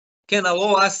can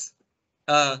allow us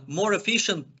more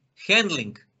efficient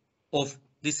handling of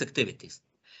these activities.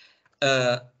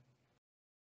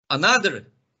 Another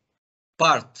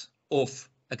part of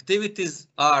activities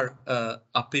are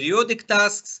aperiodic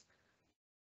tasks,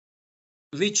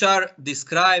 which are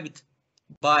described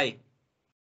by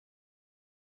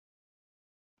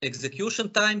execution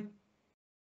time,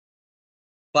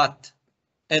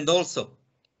 and also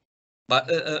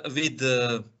with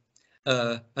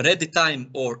ready time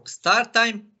or start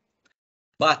time,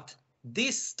 but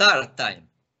this start time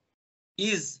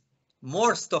is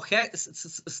more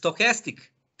stochastic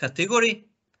category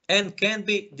and can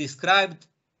be described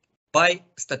by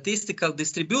statistical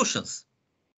distributions,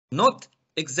 not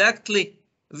exactly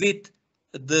with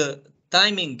the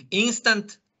timing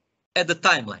instant at the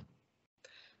timeline.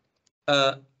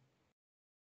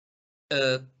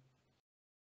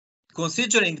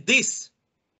 Considering this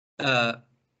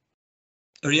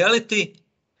reality,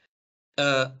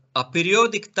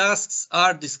 aperiodic tasks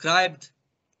are described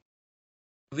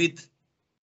with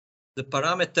the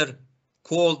parameter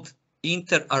called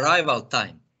inter-arrival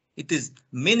time. It is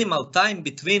minimal time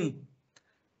between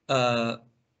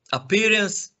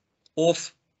appearance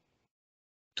of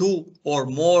two or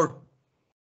more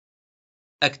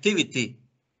activities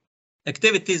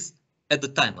at the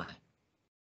timeline.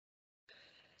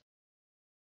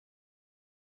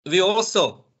 We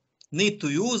also need to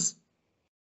use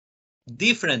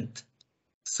different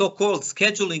so-called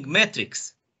scheduling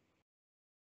metrics,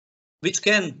 which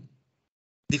can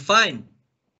define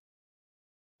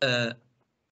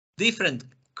different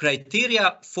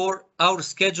criteria for our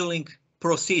scheduling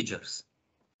procedures.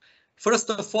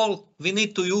 First of all, we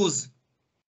need to use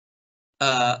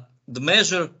the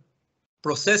measure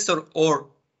processor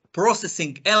or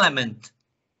processing element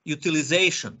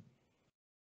utilization.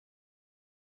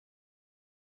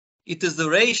 It is the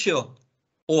ratio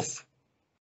of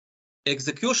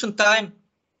execution time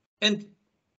and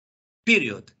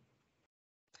period.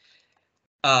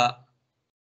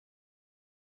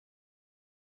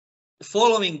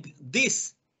 Following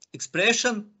this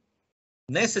expression,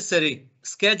 necessary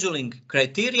scheduling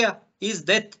criteria is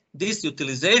that this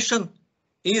utilization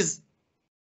is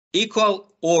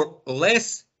equal or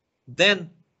less than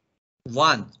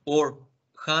 1 or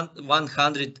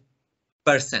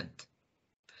 100%.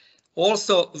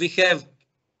 Also, we have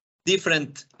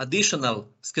different additional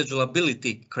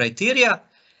schedulability criteria,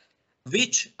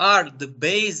 which are the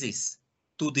basis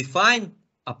to define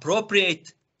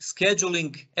appropriate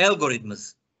scheduling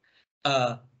algorithms.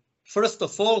 First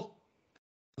of all,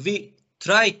 we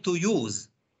try to use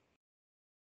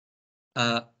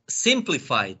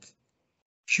simplified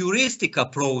heuristic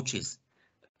approaches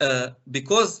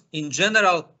because in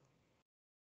general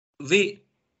we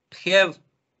have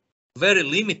very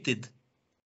limited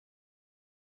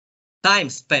time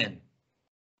span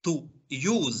to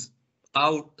use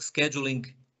our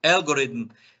scheduling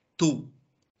algorithm to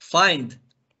find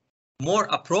more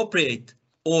appropriate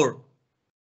or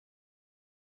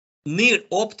near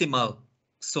optimal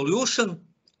solution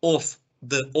of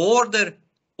the order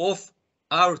of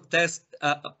our task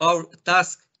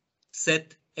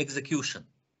set execution.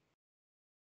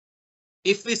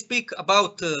 If we speak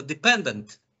about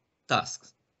dependent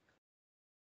tasks,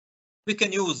 we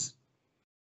can use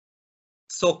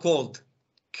so-called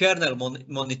kernel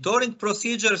monitoring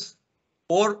procedures,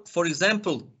 or, for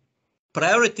example,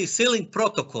 priority ceiling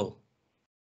protocol.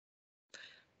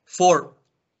 For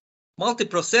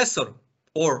multiprocessor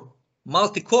or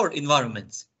multi-core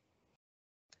environments,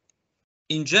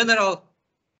 in general,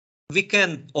 we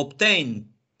can obtain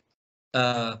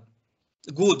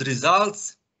good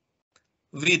results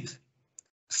with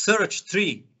search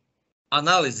tree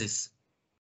analysis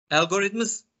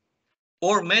algorithms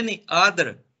or many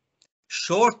other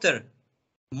shorter,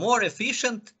 more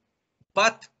efficient,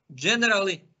 but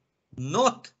generally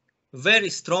not very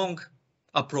strong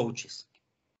approaches.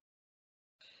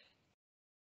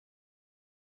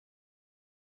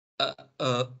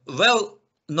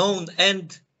 Well-known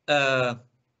and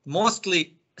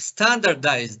mostly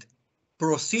standardized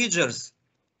procedures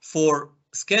for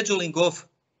scheduling of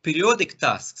periodic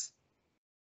tasks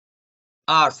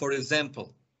are, for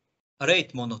example,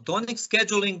 rate monotonic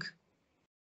scheduling.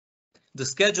 The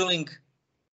scheduling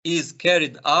is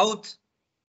carried out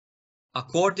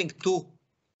according to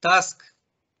task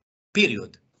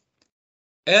period.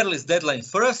 Earliest deadline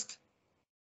first,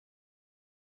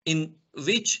 in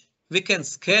which we can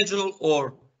schedule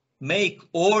or make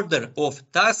order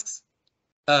of tasks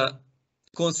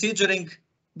considering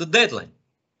the deadline.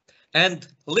 And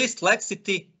least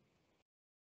laxity,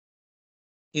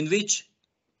 in which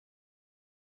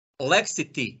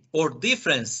laxity or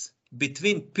difference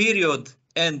between period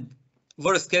and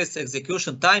worst case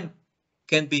execution time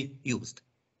can be used.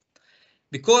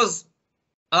 Because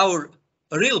our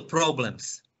real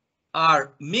problems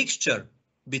are mixture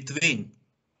between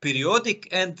periodic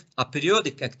and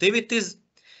aperiodic activities,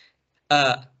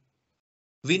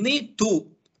 we need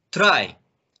to try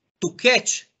to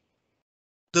catch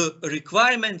the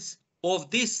requirements of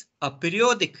these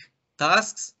aperiodic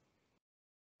tasks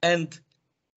and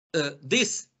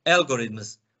these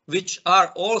algorithms, which are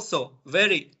also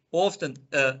very often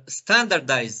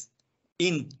standardized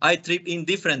in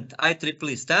different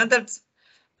IEEE standards.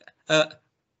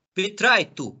 We try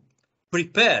to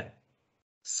prepare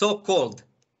so-called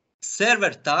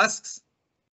server tasks,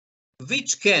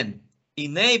 which can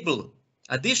enable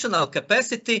additional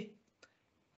capacity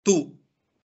to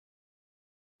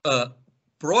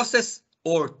process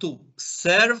or to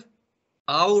serve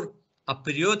our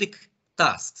aperiodic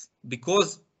tasks,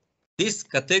 because this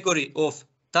category of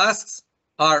tasks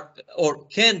are or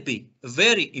can be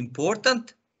very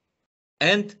important,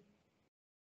 and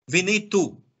we need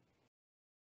to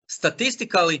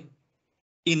statistically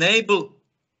enable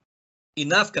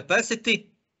enough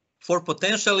capacity for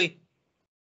potentially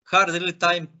hard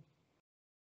real-time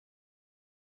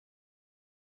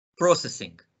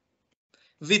processing.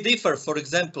 We differ, for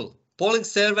example, polling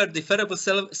server, deferrable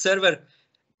server,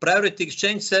 priority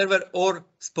exchange server, or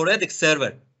sporadic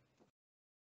server,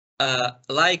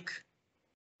 like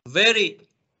very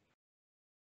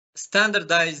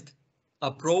standardized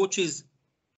approaches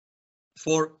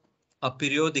for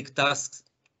aperiodic tasks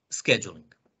scheduling.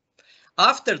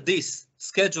 After this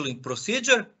scheduling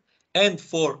procedure, and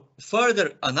for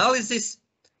further analysis,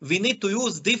 we need to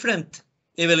use different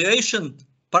evaluation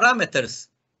parameters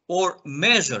or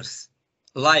measures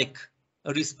like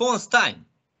response time.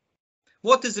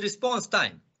 What is response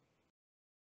time?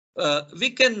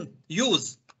 We can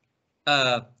use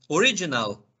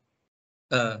original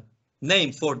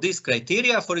name for this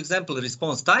criteria, for example,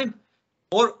 response time,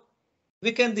 or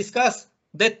we can discuss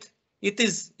that it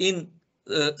is in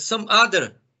some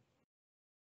other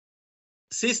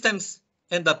systems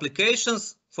and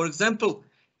applications, for example,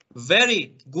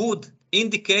 very good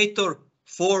indicator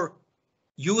for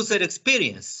user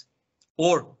experience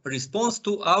or response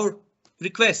to our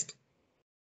request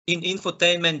in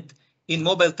infotainment, in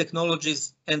mobile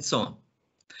technologies, and so on.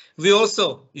 We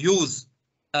also use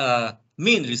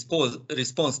mean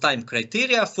response time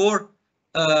criteria for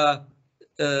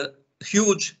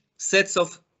huge sets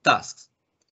of tasks.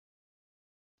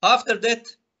 After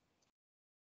that,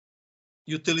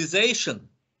 utilization,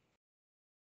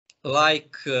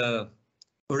 like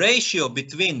ratio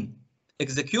between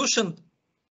execution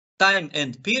time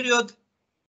and period,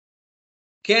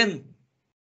 can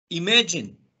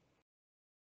imagine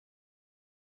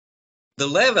the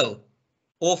level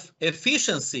of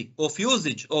efficiency of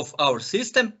usage of our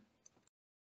system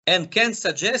and can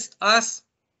suggest us,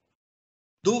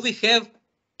 do we have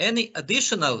any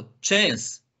additional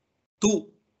chance to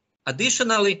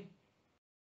additionally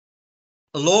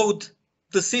load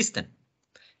the system.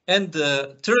 And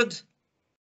third,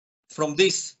 from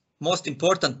these most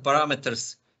important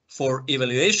parameters for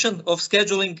evaluation of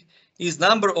scheduling is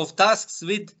number of tasks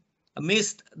with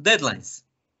missed deadlines.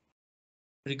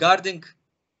 Regarding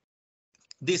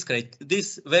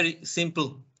this very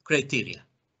simple criteria.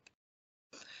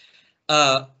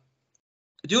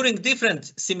 During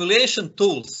different simulation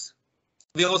tools,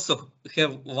 we also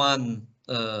have one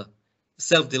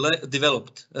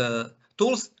self-developed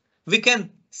tools. We can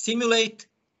simulate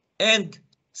and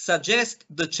suggest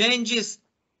the changes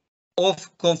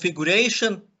of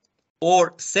configuration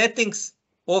or settings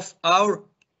of our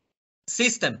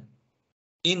system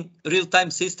in real-time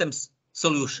systems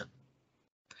solution.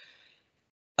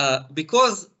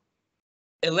 Because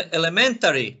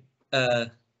elementary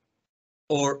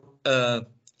or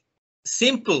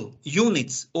simple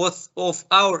units of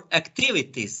our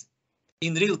activities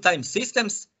in real-time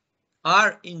systems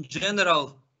are in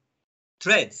general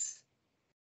threads,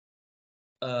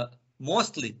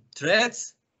 mostly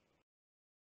threads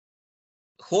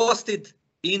hosted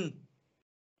in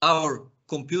our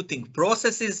computing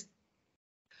processes.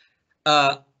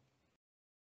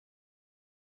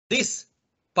 This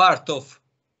part of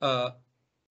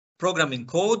programming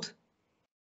code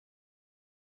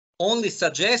only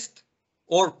suggest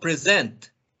or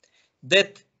present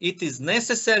that it is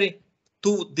necessary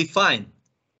to define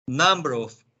number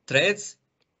of threads,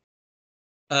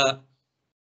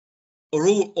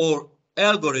 rule or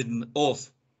algorithm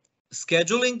of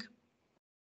scheduling,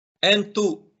 and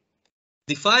to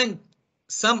define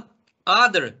some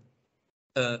other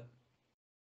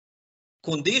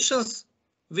conditions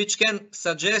which can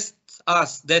suggest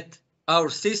us that our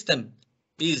system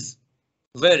is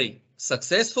very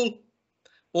successful,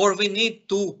 or we need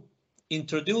to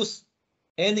introduce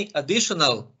any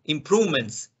additional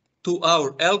improvements to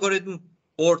our algorithm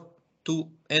or to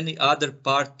any other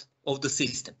part of the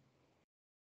system.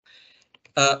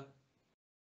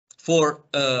 For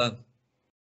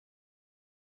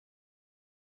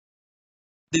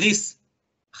this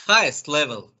highest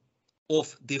level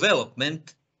of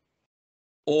development,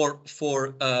 or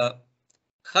for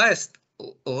highest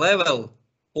level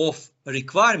of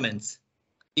requirements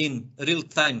in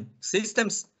real-time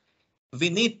systems, we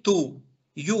need to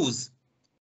use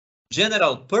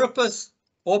general purpose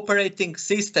operating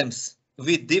systems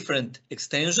with different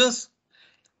extensions,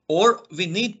 or we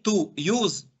need to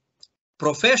use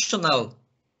professional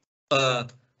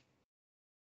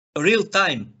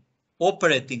real-time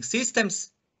operating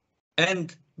systems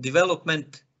and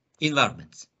development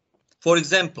environments. For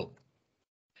example,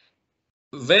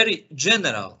 very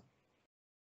general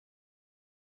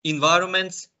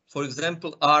environments, for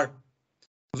example, are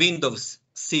Windows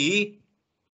CE,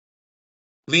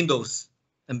 Windows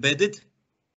Embedded,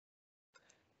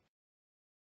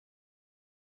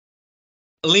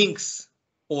 Linux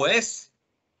OS,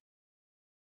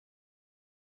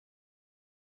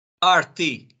 RT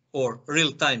or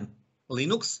real-time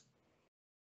Linux,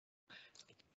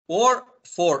 or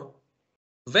for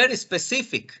very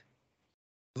specific,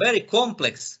 very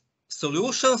complex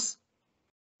solutions,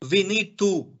 we need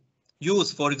to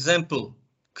use, for example,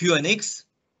 QNX,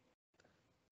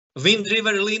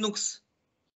 WinRiver Linux,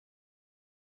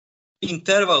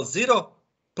 Interval 0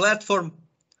 platform,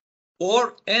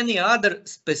 or any other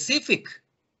specific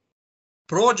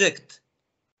project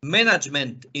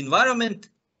management environment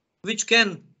which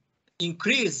can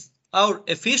increase our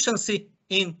efficiency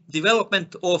in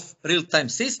development of real-time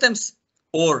systems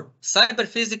or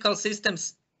cyber-physical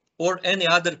systems or any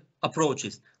other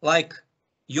approaches like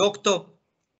Yocto,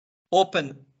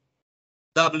 OpenWRT,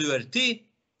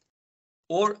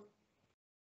 or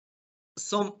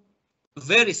some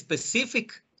very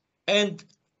specific and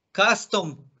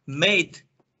custom-made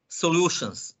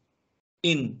solutions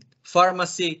in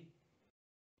pharmacy,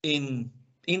 in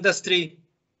industry,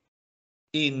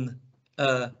 in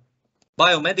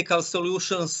biomedical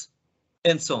solutions,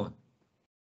 and so on.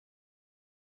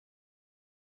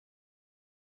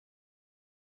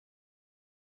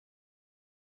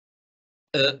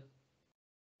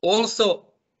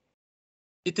 Also,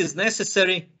 it is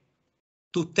necessary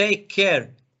to take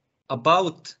care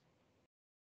about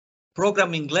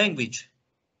programming language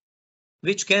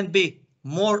which can be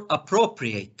more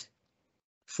appropriate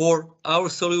for our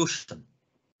solution.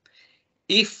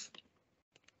 If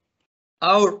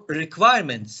our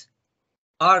requirements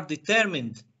are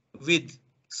determined with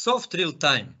soft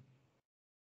real-time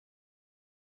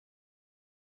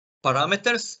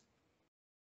parameters,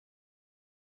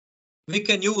 we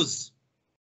can use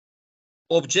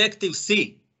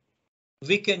Objective-C.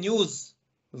 We can use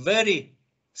very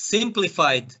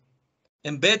simplified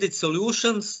embedded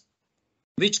solutions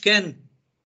which can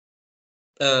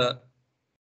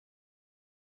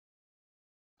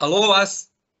allow us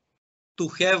to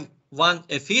have one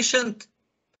efficient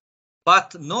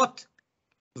but not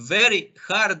very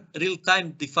hard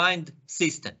real-time defined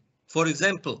system. For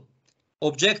example,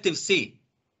 Objective-C,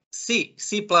 C,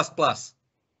 C++,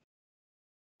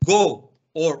 Go,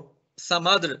 or some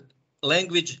other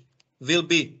language will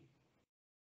be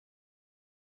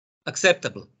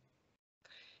acceptable.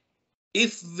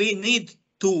 If we need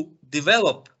to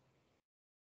develop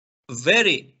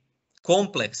very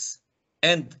complex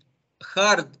and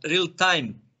hard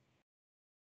real-time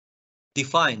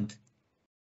defined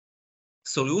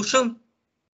solution,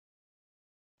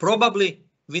 probably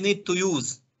we need to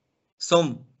use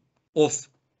some of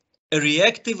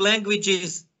reactive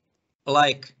languages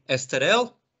like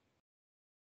STRL,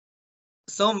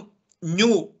 some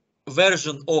new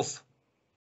version of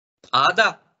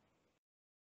ADA,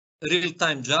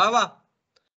 real-time Java,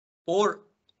 or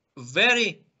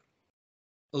very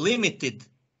limited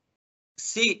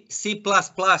C, C++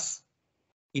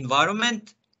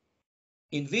 environment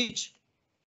in which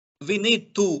we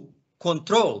need to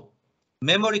control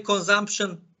memory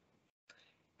consumption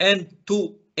and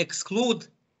to exclude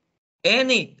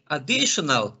any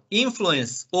additional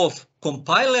influence of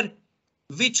compiler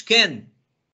which can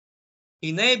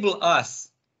enable us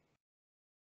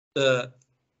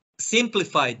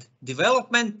simplified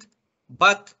development,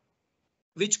 but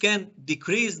which can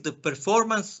decrease the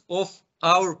performance of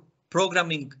our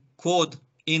programming code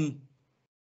in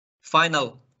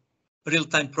final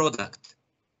real-time product.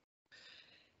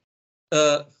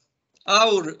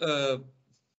 Our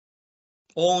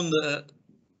own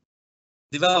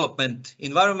development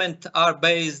environment are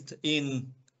based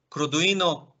in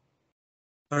Arduino,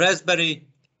 Raspberry,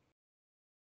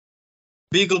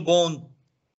 BeagleBone,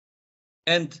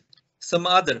 and some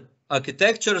other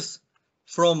architectures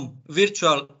from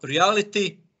virtual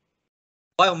reality,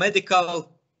 biomedical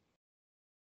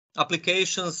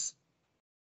applications,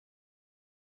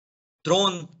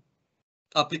 drone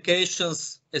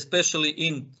applications, especially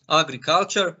in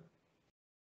agriculture,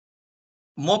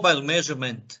 mobile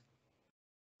measurement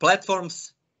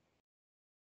platforms,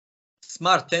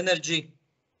 smart energy,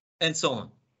 and so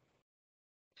on.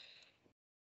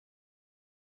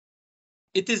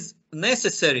 It is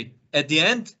necessary at the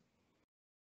end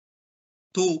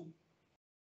to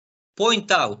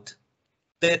point out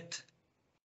that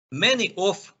many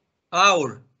of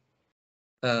our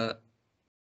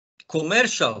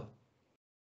commercial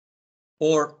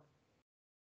or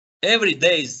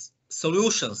everyday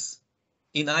solutions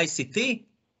in ICT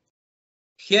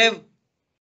have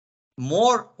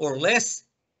more or less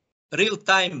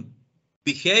real-time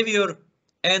behavior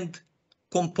and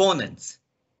components.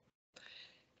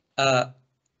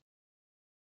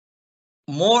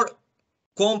 More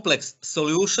complex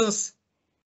solutions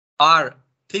are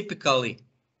typically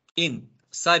in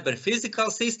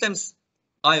cyber-physical systems,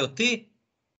 IoT,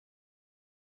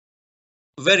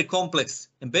 very complex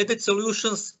embedded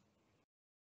solutions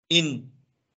in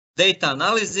data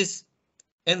analysis,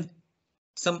 and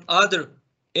some other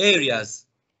areas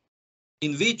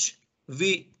in which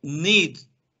we need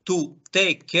to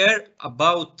take care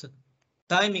about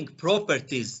timing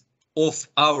properties of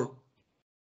our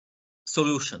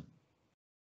solution.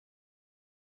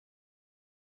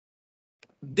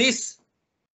 This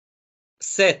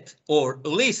set or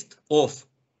list of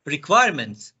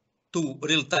requirements to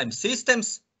real-time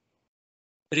systems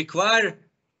require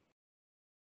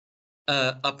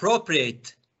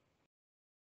appropriate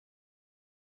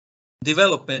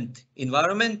development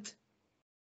environment,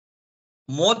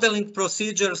 modeling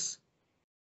procedures,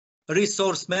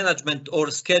 resource management or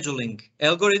scheduling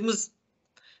algorithms,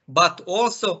 but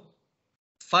also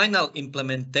final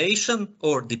implementation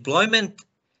or deployment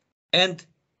and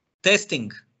testing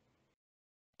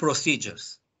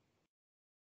procedures.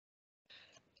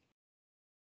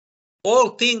 All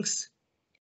things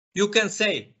you can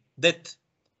say that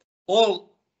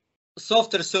all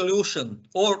software solution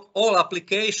or all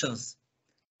applications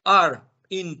are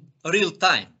in real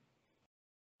time,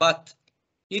 but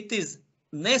it is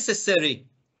necessary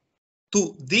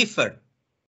to differ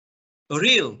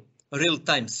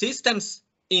real-time systems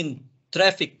in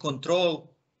traffic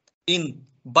control, in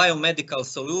biomedical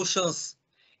solutions,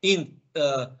 in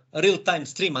real-time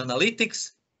stream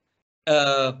analytics,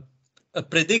 a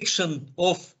prediction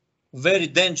of very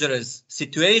dangerous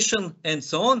situation, and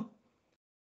so on,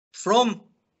 from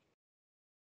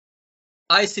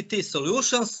ICT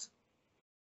solutions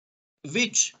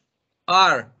which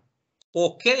are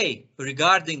okay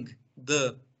regarding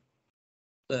the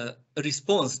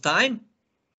response time,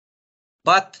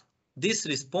 but this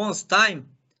response time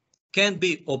can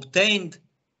be obtained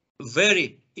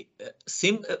very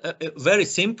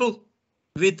simple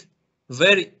with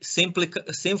very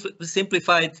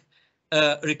simplified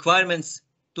requirements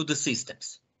to the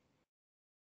systems.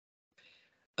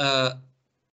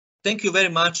 Thank you very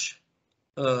much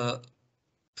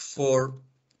for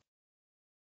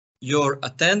your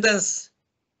attendance,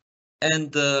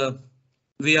 and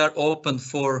we are open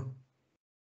for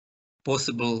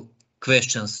possible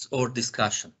questions or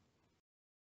discussion.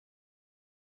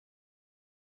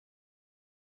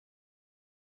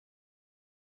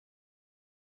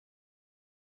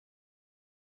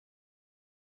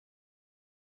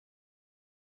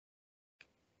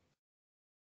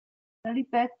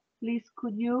 Lipet, please,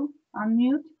 could you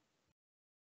unmute?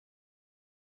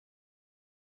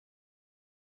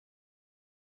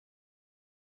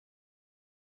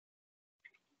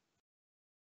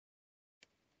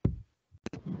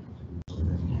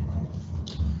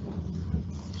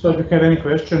 So if you have any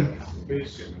question,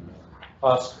 please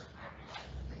ask.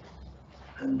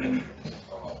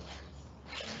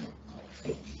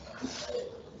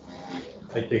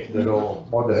 I take the role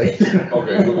of moderator.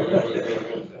 Okay,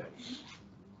 good.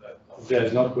 If there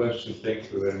is no question,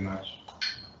 thank you very much.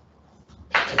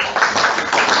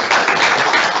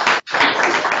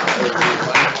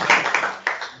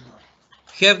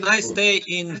 Have a nice day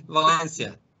in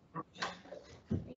Valencia.